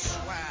 Yes.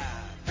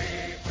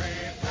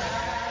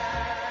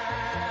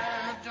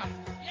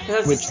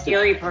 That's the Which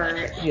scary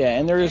part. Yeah,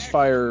 and there is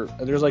fire.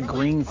 There's like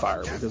green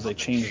fire because they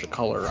changed the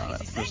color on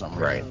it for some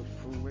Right.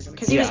 reason.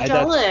 Because he was That's.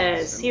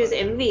 jealous. He was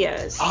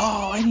envious.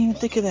 Oh, I didn't even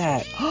think of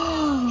that.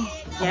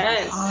 Oh my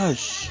Yes.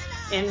 gosh.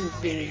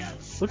 Envy.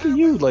 Look at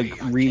you, like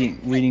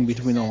reading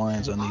between the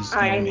lines on these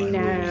I animated know.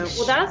 movies.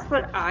 Well, that's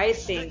what I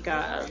think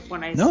of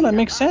when I No, see that that.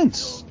 makes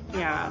sense.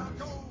 Yeah.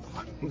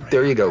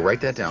 There you go.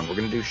 Write that down. We're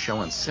going to do a show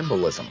on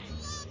symbolism.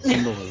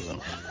 Symbolism.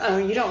 Oh,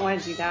 you don't want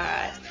to do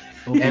that.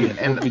 We'll be doing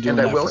And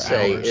I that will for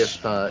say,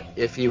 hours.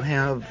 if you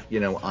have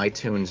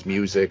iTunes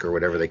Music or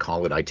whatever they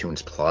call it,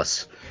 iTunes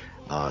Plus,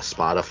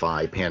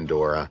 Spotify,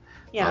 Pandora,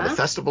 the Yeah.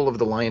 Festival of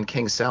the Lion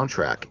King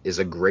soundtrack is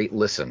a great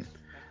listen.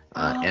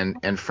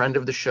 And friend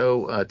of the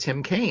show,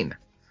 Tim Kaine,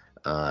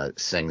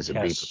 sings "Be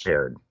Yes.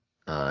 Prepared."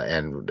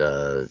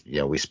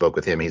 We spoke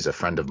with him. He's a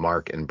friend of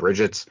Mark and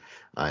Bridget's,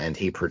 and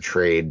he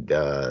portrayed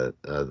the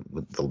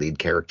lead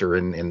character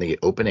in the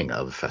opening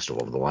of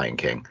Festival of the Lion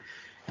King,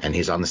 and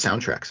he's on the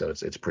soundtrack, so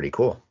it's pretty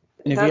cool.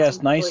 And if you That's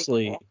ask really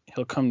nicely, cool.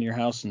 he'll come to your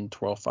house and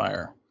twirl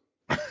fire.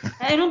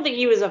 I don't think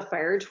he was a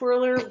fire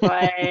twirler,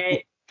 but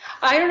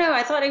I don't know.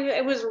 I thought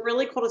it was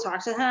really cool to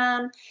talk to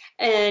him,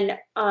 and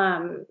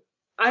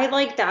I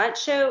like that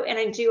show, and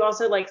I do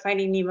also like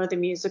Finding Nemo the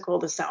musical,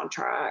 the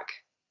soundtrack.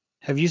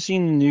 Have you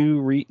seen the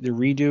new the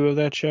redo of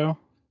that show?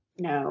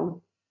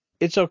 No.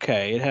 It's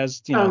okay. It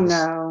has Oh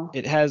no.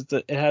 it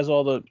has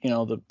all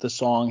the the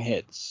song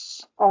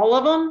hits. All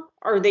of them?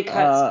 Or they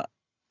cut some?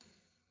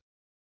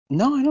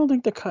 No, I don't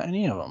think they cut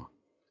any of them.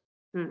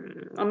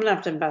 I'm gonna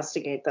have to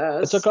investigate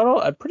It's this. got all.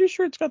 I'm pretty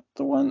sure it's got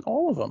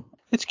all of them.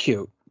 It's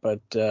cute,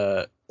 but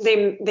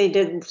They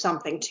did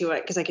something to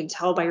it because I can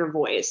tell by your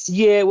voice.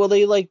 yeah, well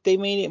they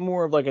made it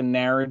more of like a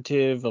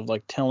narrative of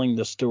like telling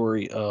the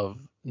story of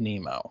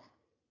Nemo,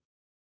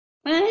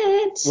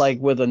 What? like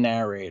with a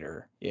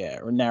narrator, yeah,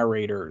 or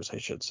narrators, I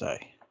should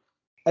say,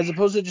 as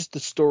opposed to just the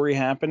story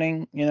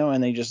happening,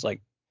 and they just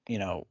like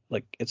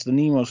like it's the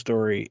Nemo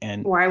story,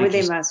 and Why would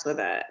they mess with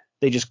it?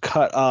 they just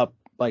cut up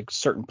like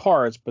certain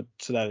parts, but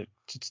so that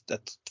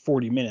that's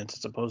 40 minutes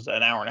as opposed to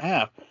an hour and a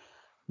half.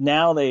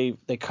 Now they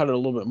cut it a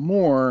little bit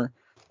more,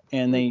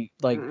 and they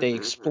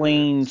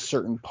explain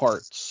certain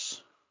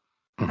parts.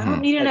 I don't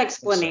Hmm. need an Like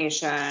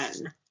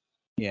explanation.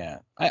 yeah,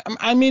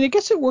 I mean I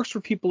guess it works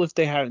for people if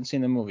they haven't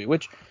seen the movie,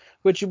 which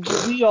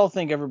we all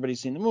think everybody's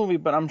seen the movie,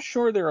 but I'm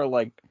sure there are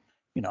like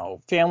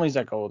families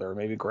that go there,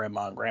 maybe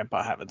grandma and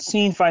grandpa haven't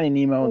seen Finding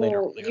Nemo, and they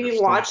don't Well, really you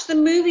understand. watch the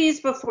movies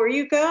before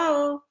you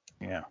go.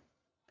 Yeah,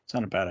 it's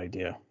not a bad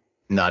idea.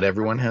 Not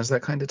everyone has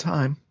that kind of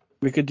time.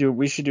 We should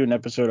do an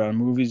episode on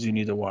movies you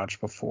need to watch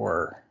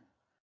before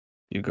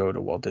you go to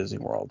Walt Disney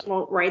World.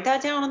 Well, write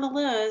that down on the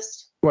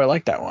list. Oh, I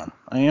like that one.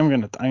 I am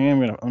gonna.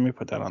 Let me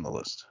put that on the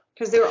list.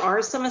 Because there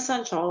are some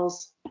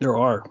essentials. There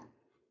are.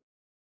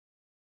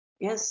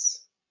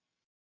 Yes.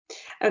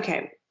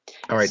 Okay.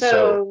 All right,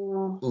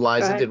 So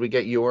Liza, did we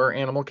get your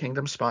Animal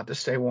Kingdom spot to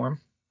stay warm?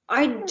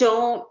 I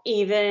don't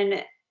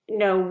even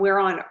know where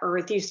on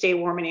earth you stay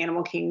warm in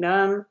Animal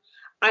Kingdom.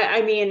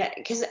 I mean,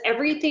 because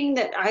everything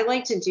that I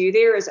like to do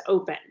there is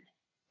open.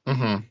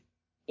 Mm-hmm.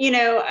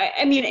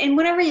 I mean, and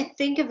whenever you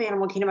think of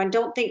Animal Kingdom, I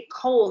don't think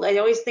cold. I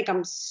always think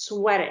I'm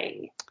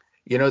sweating.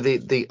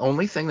 The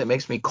only thing that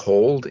makes me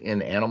cold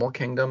in Animal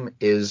Kingdom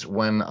is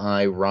when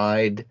I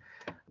ride.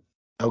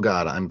 Oh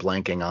God, I'm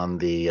blanking on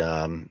the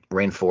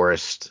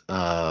rainforest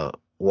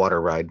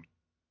water ride,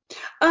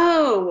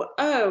 Kali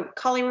River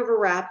Kali River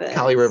Rapids.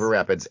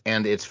 Rapids,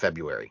 and it's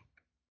February.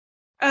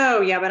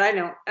 Oh, yeah, but I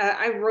don't.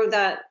 I rode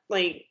that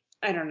like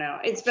I don't know.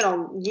 It's been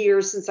a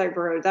year since I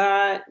rode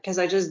that because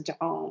I just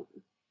don't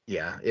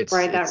Yeah,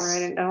 ride that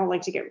ride, it's. and I don't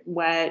like to get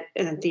wet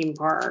in a theme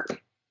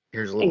park.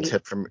 Here's a little And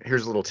tip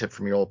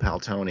from your old pal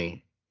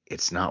Tony.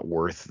 It's not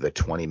worth the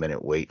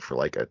 20-minute wait for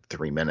like a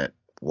 3-minute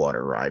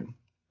water ride.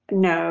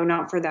 no,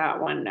 not for that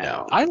one. No,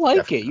 No. I like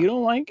it. definitely You not.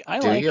 don't like? I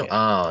Do like you? it.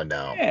 Oh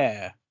no,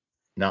 Yeah.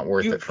 not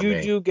worth it for You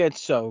me. do get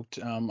soaked.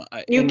 You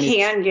And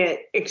can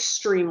get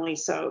extremely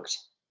soaked.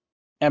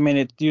 I mean,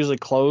 it's usually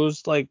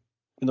closed like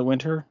in the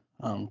winter.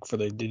 For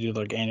they do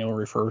like annual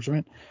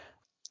refurbishment.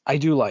 I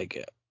do like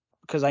it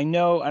because I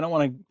know I don't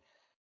want to.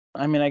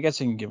 I mean, I guess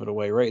I can give it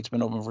away, right? It's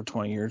been open for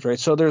 20 years, right?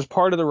 So there's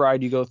part of the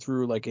ride you go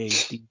through like a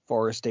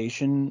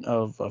deforestation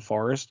of a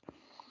forest,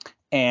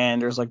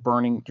 and there's like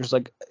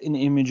an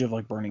image of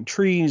like burning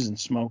trees and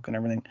smoke and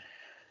everything.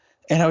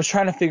 And I was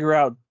trying to figure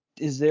out,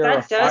 is there a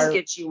That does fire?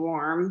 get you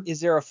warm. Is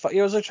there a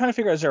I was like trying to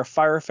figure out, is there a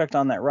fire effect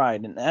on that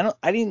ride? And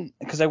I didn't,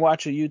 because I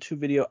watched a YouTube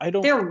video. I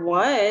don't. There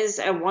was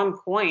at one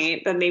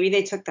point, but maybe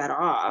they took that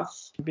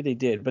off. Maybe they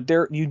did, but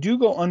there you do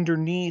go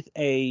underneath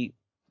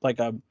like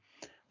a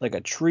like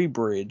a tree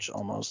bridge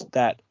almost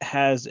that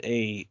has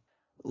a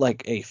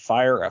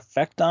fire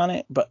effect on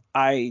it, but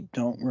I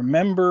don't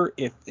remember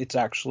if it's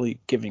actually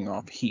giving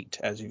off heat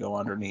as you go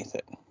underneath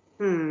it.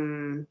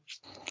 Hmm.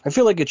 I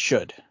feel like it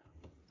should.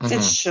 It Hmm.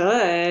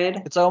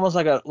 should. It's almost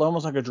like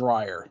a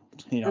dryer,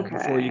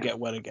 before you Okay. get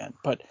wet again.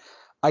 But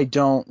I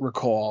don't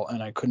recall,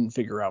 and I couldn't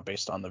figure out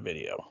based on the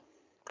video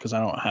because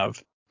I don't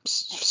have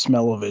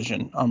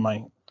smell-o-vision on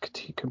my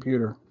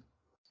computer.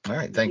 All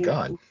right, thank Yeah.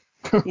 God.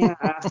 Yeah.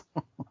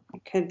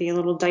 It could be a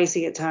little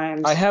dicey at I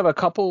times. have a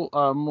couple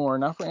more,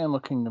 not for Animal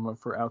Kingdom, but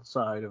for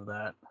outside of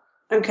that.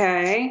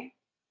 Okay.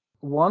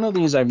 One of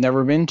these I've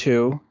never been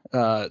to.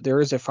 There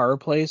is a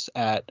fireplace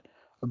at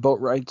a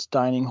Boatwright's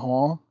Dining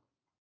Hall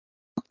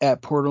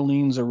at Port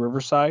Orleans or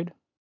Riverside.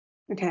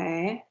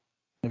 Okay.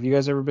 Have you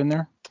guys ever been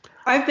there?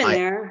 I've been I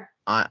there.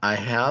 I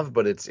have,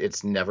 but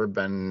it's never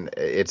been.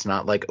 It's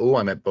not like, oh,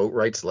 I'm at boat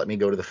rights. Let me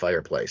go to the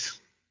fireplace.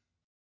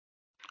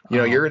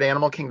 You're at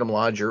Animal Kingdom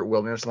Lodge, you're at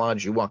Wilderness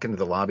Lodge. You walk into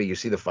the lobby, you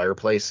see the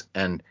fireplace,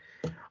 and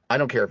I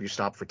don't care if you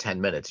stop for 10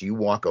 minutes. You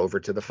walk over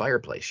to the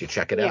fireplace, you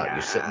check it out,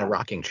 you sit in a Yeah.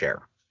 rocking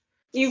chair.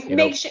 You You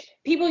know, make sure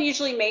people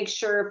usually make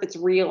sure if it's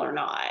real or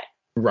not.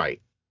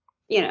 right.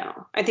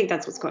 I think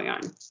that's what's going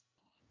on.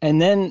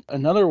 And then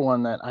another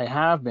one that I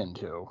have been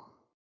to,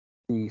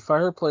 the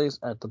fireplace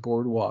at the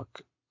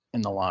boardwalk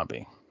in the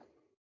lobby.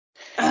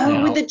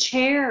 Oh, with Now, the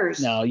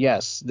chairs.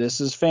 yes, this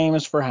is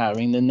famous for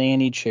having the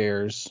nanny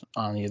chairs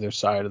on either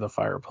side of the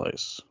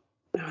fireplace,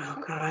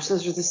 Oh gosh,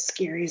 those are the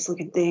scariest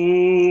looking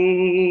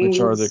which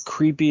are the things.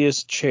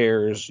 creepiest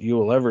chairs you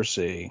will ever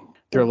see.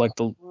 They're They look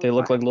like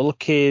horrifying. little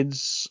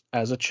kids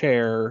as a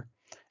chair,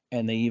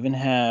 and they even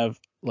have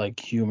like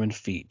human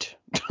feet.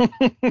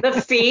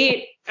 The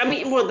feet. I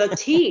mean, well, the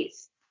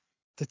teeth.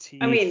 The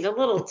I mean, teeth. the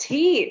little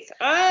teeth.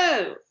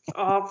 Oh, it's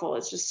awful.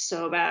 It's just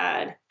so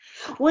bad.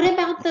 What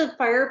about the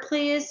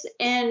fireplace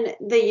and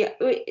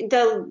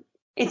the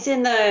it's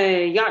in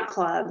the yacht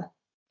club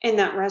in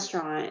that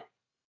restaurant.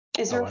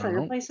 Is there Oh, a I don't know.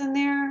 fireplace in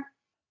there?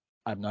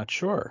 I'm not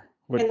sure.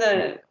 In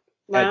the At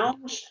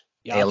lounge?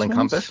 Ale and Yachtsman's?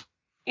 Compass?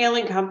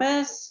 Alien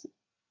Compass?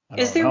 I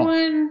Is don't there know.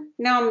 one?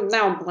 Now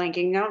I'm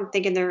blanking. Now I'm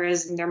thinking there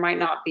is and there might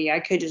not be. I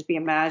could just be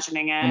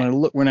imagining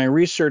it. When I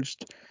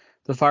researched,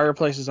 the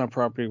fireplaces on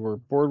property were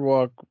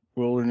Boardwalk,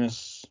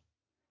 Wilderness,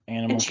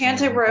 Animal Enchanted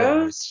Kingdom,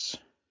 Rose? Boatwrights.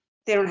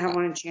 They don't have I,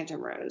 one in Enchanted I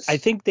Rose.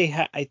 think they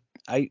have.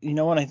 You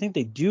know what? I think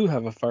they do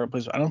have a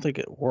fireplace. I don't think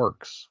it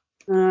works.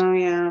 Oh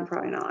yeah,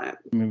 probably not.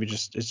 Maybe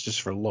it's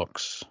just for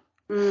looks.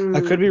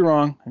 I could Mm. be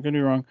wrong. I could be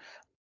wrong.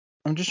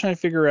 I'm just trying to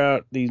figure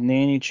out these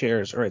nanny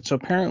chairs. All right, so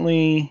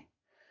apparently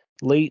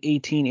late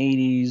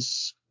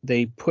 1880s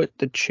they put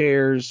the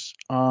chairs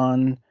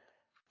on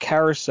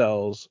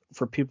carousels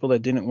for people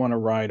that didn't want to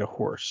ride a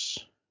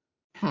horse.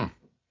 Hmm.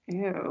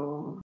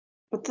 Ew.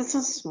 But that's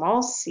a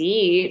small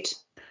seat.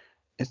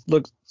 It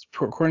looks,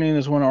 according to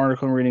this one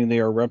article I'm reading, they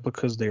are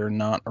replicas. They are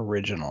not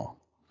original.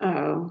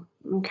 Oh,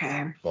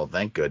 okay. Well,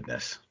 thank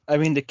goodness. I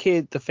mean,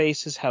 the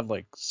faces have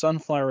like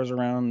sunflowers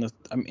around.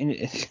 I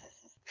mean,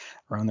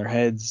 around their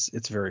heads.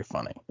 It's very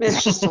funny.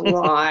 It's just a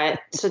lot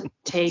to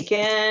take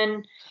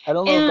in. I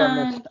don't know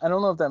And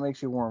if that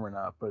makes you warm or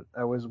not, but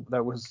that was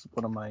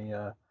one of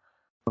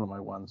my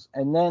ones.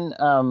 And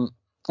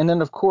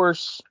then of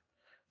course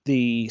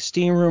the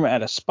steam room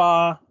at a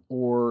spa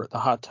or the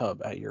hot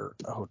tub at your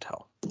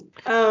hotel.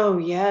 oh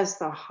yes,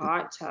 the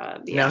hot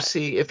tub. Now, Yeah.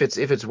 see, if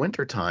it's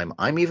winter time,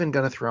 I'm even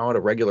going to throw out a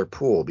regular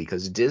pool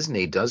because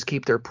Disney does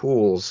keep their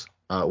pools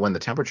when the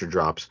temperature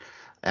drops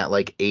at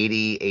like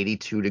 80,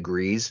 82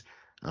 degrees.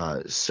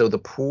 So the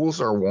pools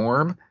are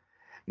warm.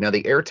 Now,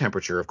 the air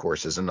temperature, of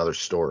course, is another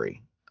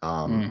story.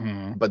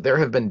 Mm-hmm. But there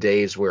have been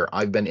days where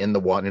I've been in the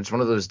water, and it's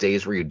one of those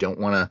days where you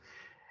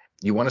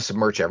want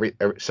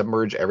to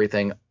submerge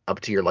everything up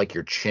to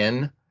your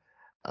chin.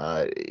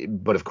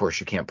 But of course,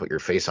 you can't put your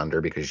face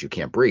under because you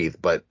can't breathe.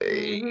 But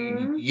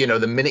Hmm.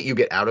 the minute you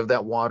get out of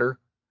that water,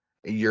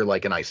 you're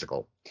like an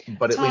icicle.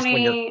 But at least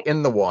when you're Tony,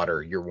 in the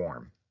water, you're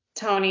warm.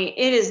 Tony,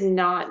 it is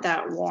not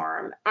that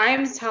warm.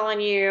 I'm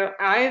telling you,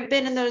 I've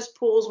been in those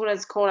pools when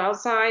it's cold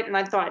outside, and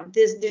I thought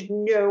there's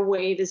no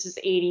way this is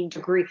 80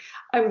 degree.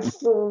 I'm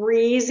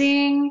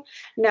freezing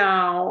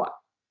now.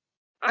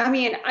 I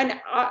mean,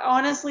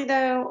 honestly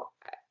though,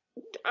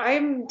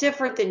 I'm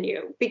different than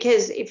you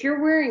because if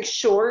you're wearing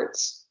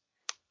shorts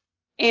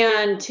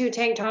and two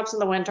tank tops in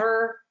the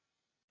winter,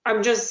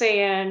 I'm just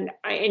saying,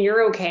 and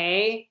you're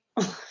okay.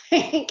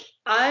 Like,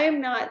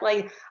 I'm not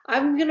like,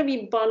 I'm going to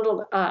be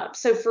bundled up.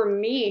 So for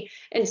me,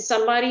 and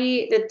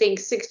somebody that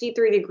thinks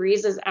 63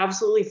 degrees is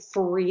absolutely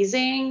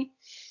freezing,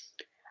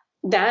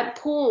 that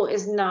pool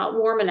is not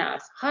warm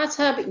enough. Hot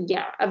tub,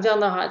 yeah, I've done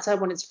the hot tub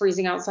when it's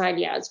freezing outside.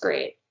 Yeah, it's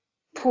great.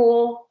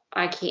 Pool,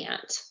 I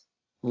can't.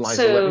 Liza,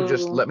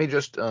 So, let me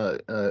just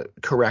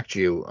correct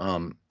you.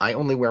 I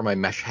only wear my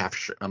mesh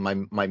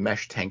my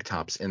mesh tank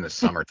tops in the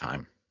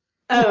summertime.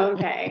 oh,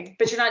 okay.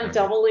 But you're All not right.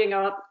 doubling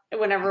up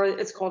whenever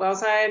it's cold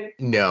outside?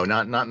 No,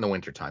 not in the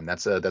wintertime.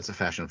 That's a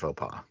fashion faux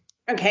pas.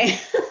 Okay.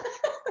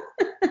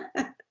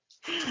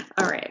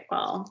 All right.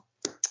 Well,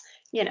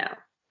 you know,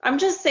 I'm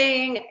just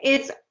saying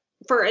it's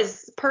for a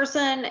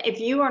person, if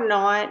you are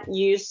not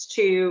used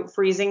to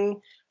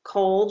freezing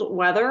cold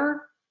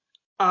weather,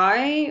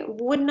 I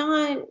would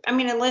not, I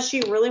mean, unless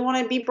you really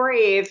want to be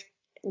brave,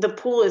 the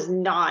pool is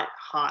not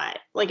hot.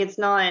 Like it's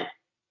not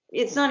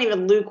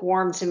even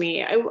lukewarm to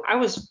me.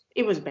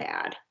 It was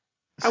bad.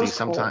 I See, was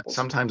cold.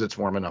 sometimes it's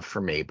warm enough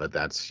for me, but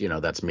that's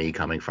me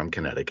coming from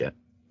Connecticut.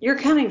 You're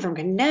coming from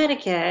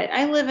Connecticut.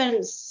 I live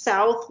in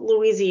South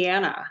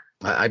Louisiana.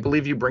 I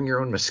believe you bring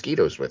your own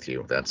mosquitoes with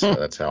you. That's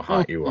how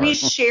hot you We are.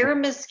 share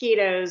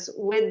mosquitoes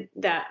with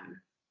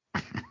them.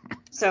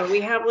 So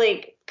we have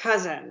like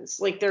cousins,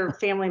 like they're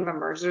family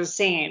members. They're the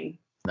same.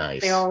 They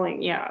Nice. all like,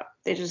 yeah,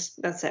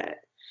 that's it.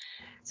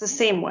 It's the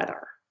same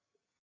weather.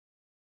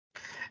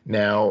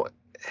 Now,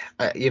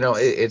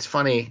 it's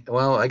funny.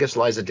 Well, I guess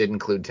Liza did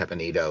include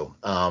Tepanito.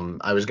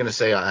 I was gonna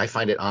say I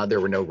find it odd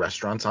there were no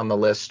restaurants on the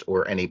list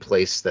or any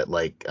place that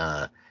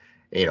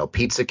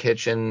pizza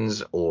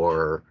kitchens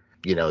or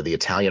the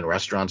Italian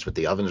restaurants with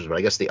the ovens. But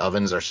I guess the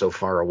ovens are so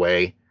far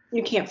away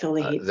You can't feel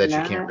the heat from that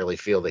you can't that. really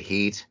feel the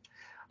heat.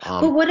 But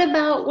Um,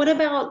 what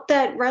about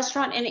that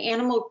restaurant in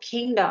Animal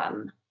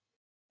Kingdom?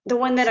 The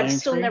one that I've Flame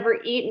still tree,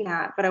 never eaten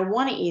at, but I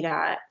want to eat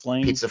at.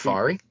 flame Pizza tree.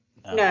 Fari,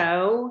 No,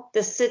 No,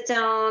 the sit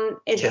down,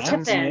 it's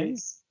Tiffins. Cafe.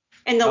 Tiffins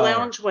and the Oh,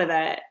 lounge with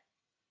it.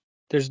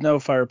 there's no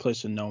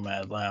fireplace in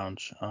Nomad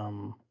Lounge.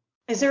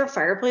 Is there a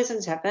fireplace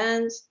in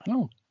Tiffins? I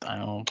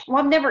don't. Well,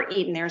 I've never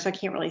eaten there, so I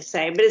can't really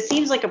say, but it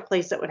seems like a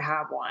place that would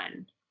have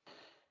one.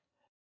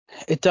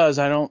 It does.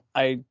 I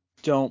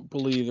don't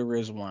believe there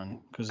is one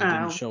because it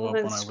didn't Oh, show well up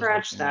then when I was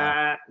scratch looking it up.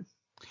 that.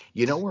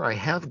 You know where I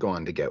have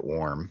gone to get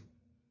warm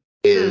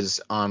Hmm.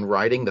 is on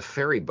riding the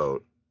ferry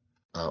boat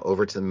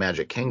over to the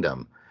Magic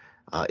Kingdom.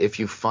 If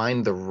you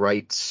find the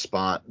right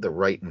spot, the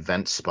right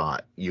vent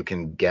spot, you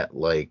can get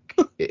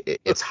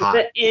it's hot.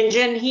 The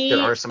engine heat?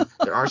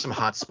 There are some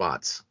hot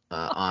spots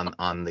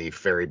on the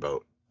ferry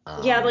boat.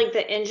 Yeah, Um, like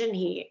the engine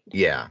heat.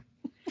 yeah,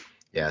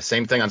 yeah.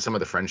 Same thing on some of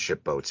the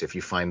friendship boats. If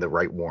you find the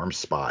right warm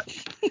spot,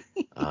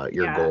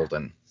 you're Yeah,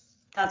 golden.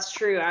 that's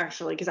true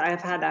actually, because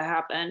I've had that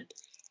happen.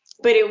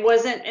 But it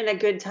wasn't in a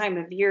good time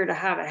of year to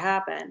have it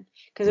happen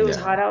because it was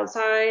hot No.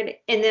 outside.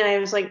 And then I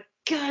was like,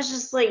 gosh,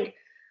 just like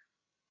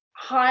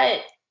hot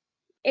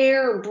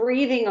air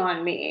breathing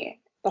on me.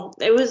 Oh,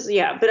 it was,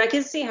 yeah, but I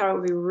can see how it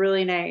would be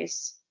really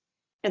nice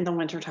in the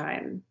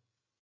wintertime.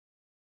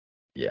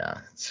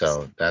 Yeah.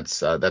 So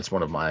that's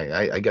one of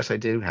my. I guess I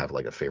do have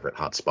like a favorite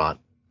hot spot,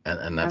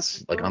 and That's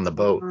that's like on the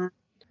boat. awesome.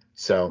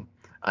 So,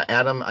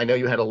 Adam, I know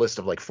you had a list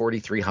of like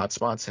 43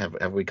 hotspots.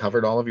 Have we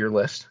covered all of your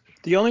list?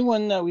 The only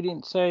one that we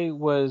didn't say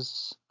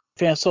was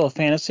Castle of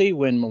Fantasy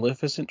when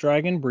Maleficent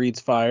Dragon breathes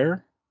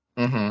fire.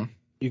 Mm-hmm.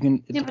 You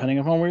can, Yeah, but depending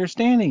upon where you're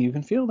standing, you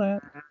can feel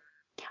that.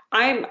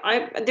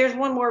 there's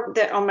one more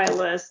that on my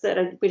list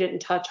that we didn't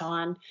touch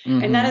on,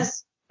 and Mm-hmm.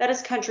 that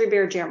is Country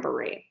Bear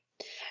Jamboree.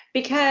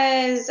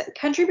 because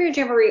Country Beer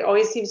Jamboree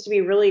always seems to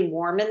be really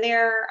warm in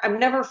there. I'm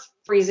never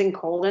freezing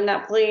cold in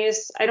that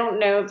place. I don't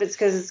know if it's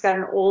because it's got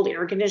an old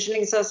air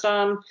conditioning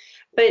system,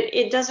 but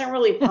it doesn't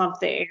really pump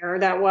the air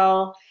that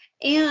well.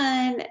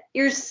 And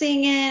you're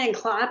singing and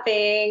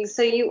clapping,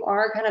 so you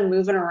are kind of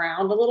moving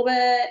around a little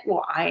bit.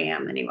 Well, I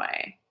am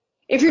anyway.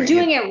 If you're Right.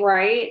 doing it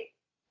right,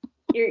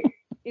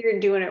 you're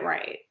doing it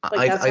right.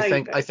 Like that's how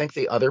you. I think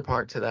the other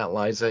part to that,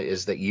 Liza,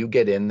 is that you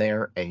get in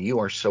there and you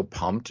are so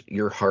pumped,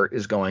 your heart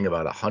is going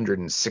about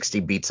 160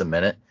 beats a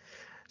minute.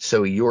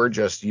 So you're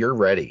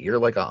ready.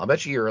 I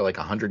bet you're like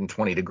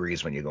 120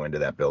 degrees when you go into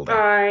that building.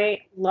 I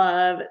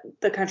love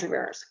the country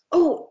bears.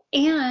 Oh,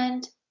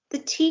 and the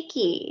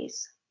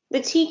tikis,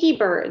 the tiki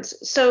birds.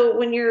 So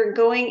when you're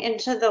going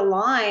into the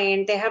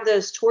line, they have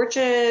those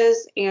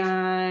torches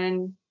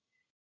and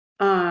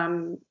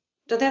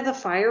don't they have the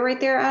fire right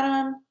there,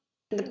 Adam?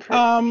 In the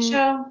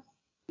pre-show?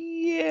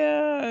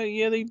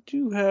 Yeah, they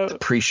do have. The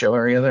pre-show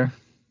area there.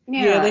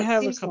 Yeah, Yeah, they it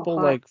have a seems so couple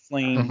hot. like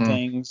flame Mhm.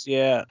 things.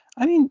 Yeah,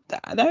 I mean,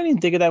 I didn't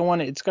think of that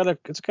one. It's got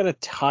a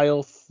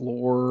tile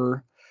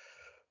floor.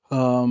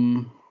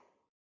 Um,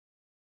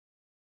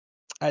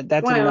 that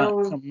did not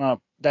Well, come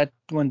up. That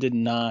one did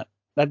not.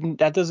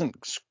 That doesn't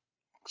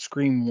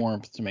scream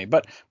warmth to me.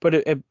 But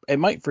it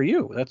might for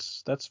you.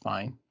 That's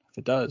fine if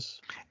it does.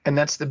 And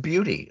that's the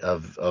beauty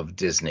of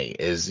Disney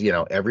is,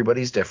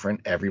 everybody's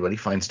different. Everybody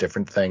finds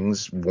different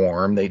things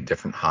warm. They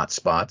different hot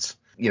spots.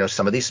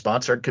 Some of these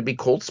spots could be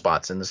cold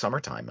spots in the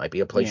summertime. Might be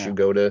a place you Yeah.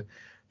 go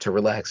to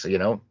relax.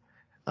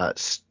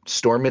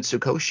 Storm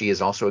Mitsukoshi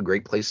is also a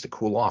great place to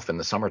cool off in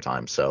the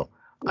summertime. So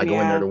I go in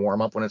there yeah, to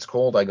warm up when it's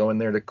cold. I go in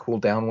there to cool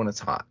down when it's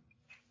hot.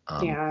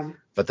 yeah.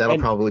 But that'll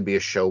And probably be a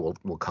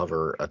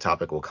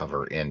topic we'll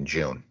cover in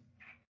June.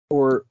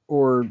 or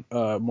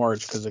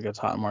March because it gets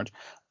hot in March.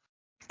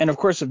 And of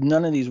course, if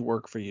none of these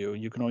work for you,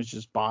 you can always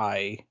just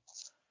buy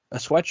a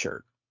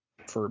sweatshirt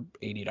for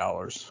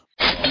 $80.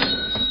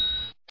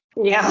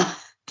 Yeah.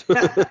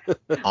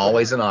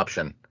 Always an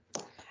option.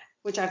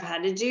 Which I've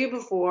had to do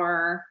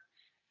before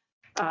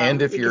And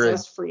because I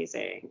was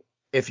freezing.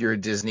 if you're a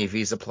Disney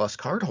Visa Plus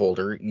card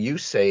holder, you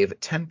save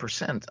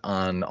 10%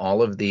 on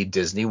all of the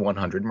Disney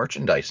 100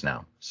 merchandise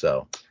now.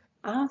 So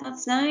Oh,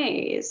 that's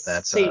nice.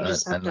 that's So you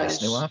just a have to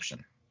nice new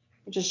option.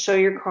 just show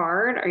your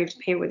card, or you have to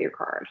pay with your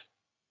card.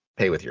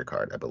 Pay with your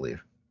card, I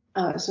believe.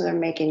 Oh, so they're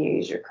making you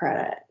use your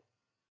credit.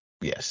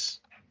 Yes.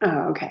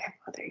 Oh, okay.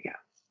 Well, there you go.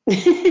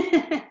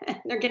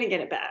 They're gonna get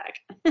it back.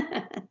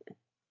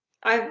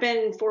 I've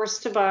been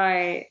forced to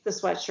buy the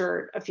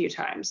sweatshirt a few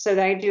times, so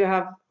I do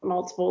have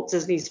multiple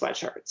Disney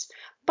sweatshirts.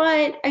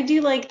 But I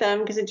do like them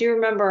because I do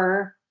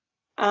remember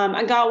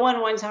I got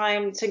one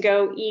time to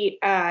go eat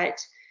at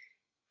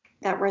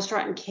that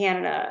restaurant in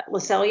Canada, Le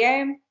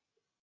Cellier,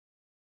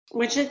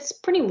 which it's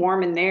pretty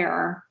warm in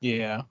there.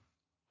 Yeah.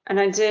 And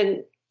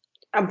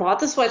I bought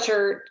the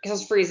sweatshirt because I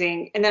was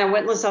freezing, and then I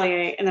went Le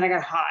Cellier, and then I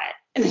got hot,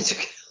 and then took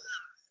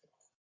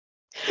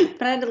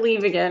but I had to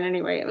leave again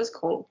anyway. It was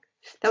cold.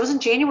 That was in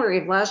January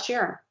of last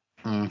year.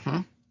 Mm-hmm.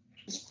 It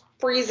was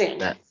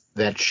freezing.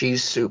 That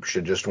cheese soup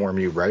should just warm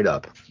you right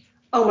up.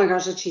 Oh my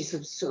gosh, the cheese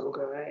was so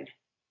good.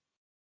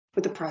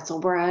 With the pretzel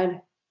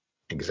bread.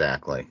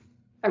 Exactly.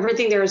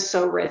 Everything there is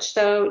so rich,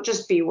 though.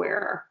 Just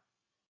beware.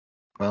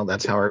 Well,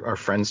 that's how our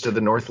friends to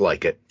the north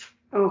like it.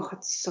 Oh,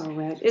 it's so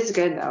rich. It's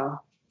good, though.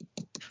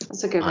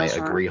 It's a good I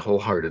restaurant. agree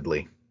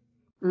wholeheartedly.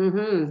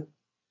 Mm-hmm.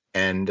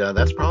 And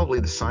that's probably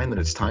the sign that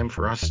it's time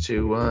for us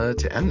to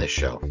end this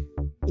show.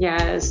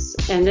 Yes.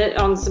 End it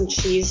on some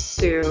cheese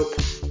soup.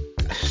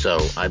 So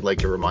I'd like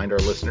to remind our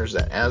listeners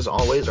that, as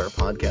always, our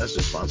podcast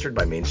is sponsored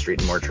by Main Street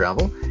and More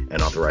Travel,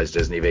 an authorized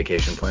Disney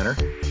vacation planner.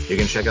 You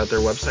can check out their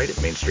website at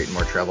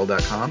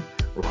mainstreetandmoretravel.com,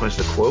 request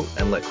a quote,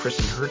 and let Chris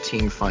and her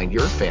team find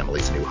your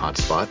family's new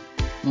hotspot.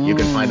 You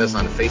can find us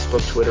on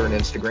Facebook, Twitter, and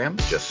Instagram.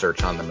 Just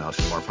search on the Mouse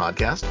and More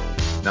Podcast.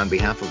 And on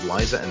behalf of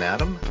Liza and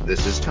Adam,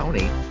 this is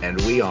Tony, and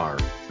we are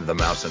the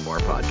Mouse and More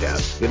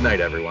Podcast. Good night,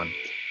 everyone.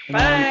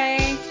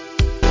 Bye.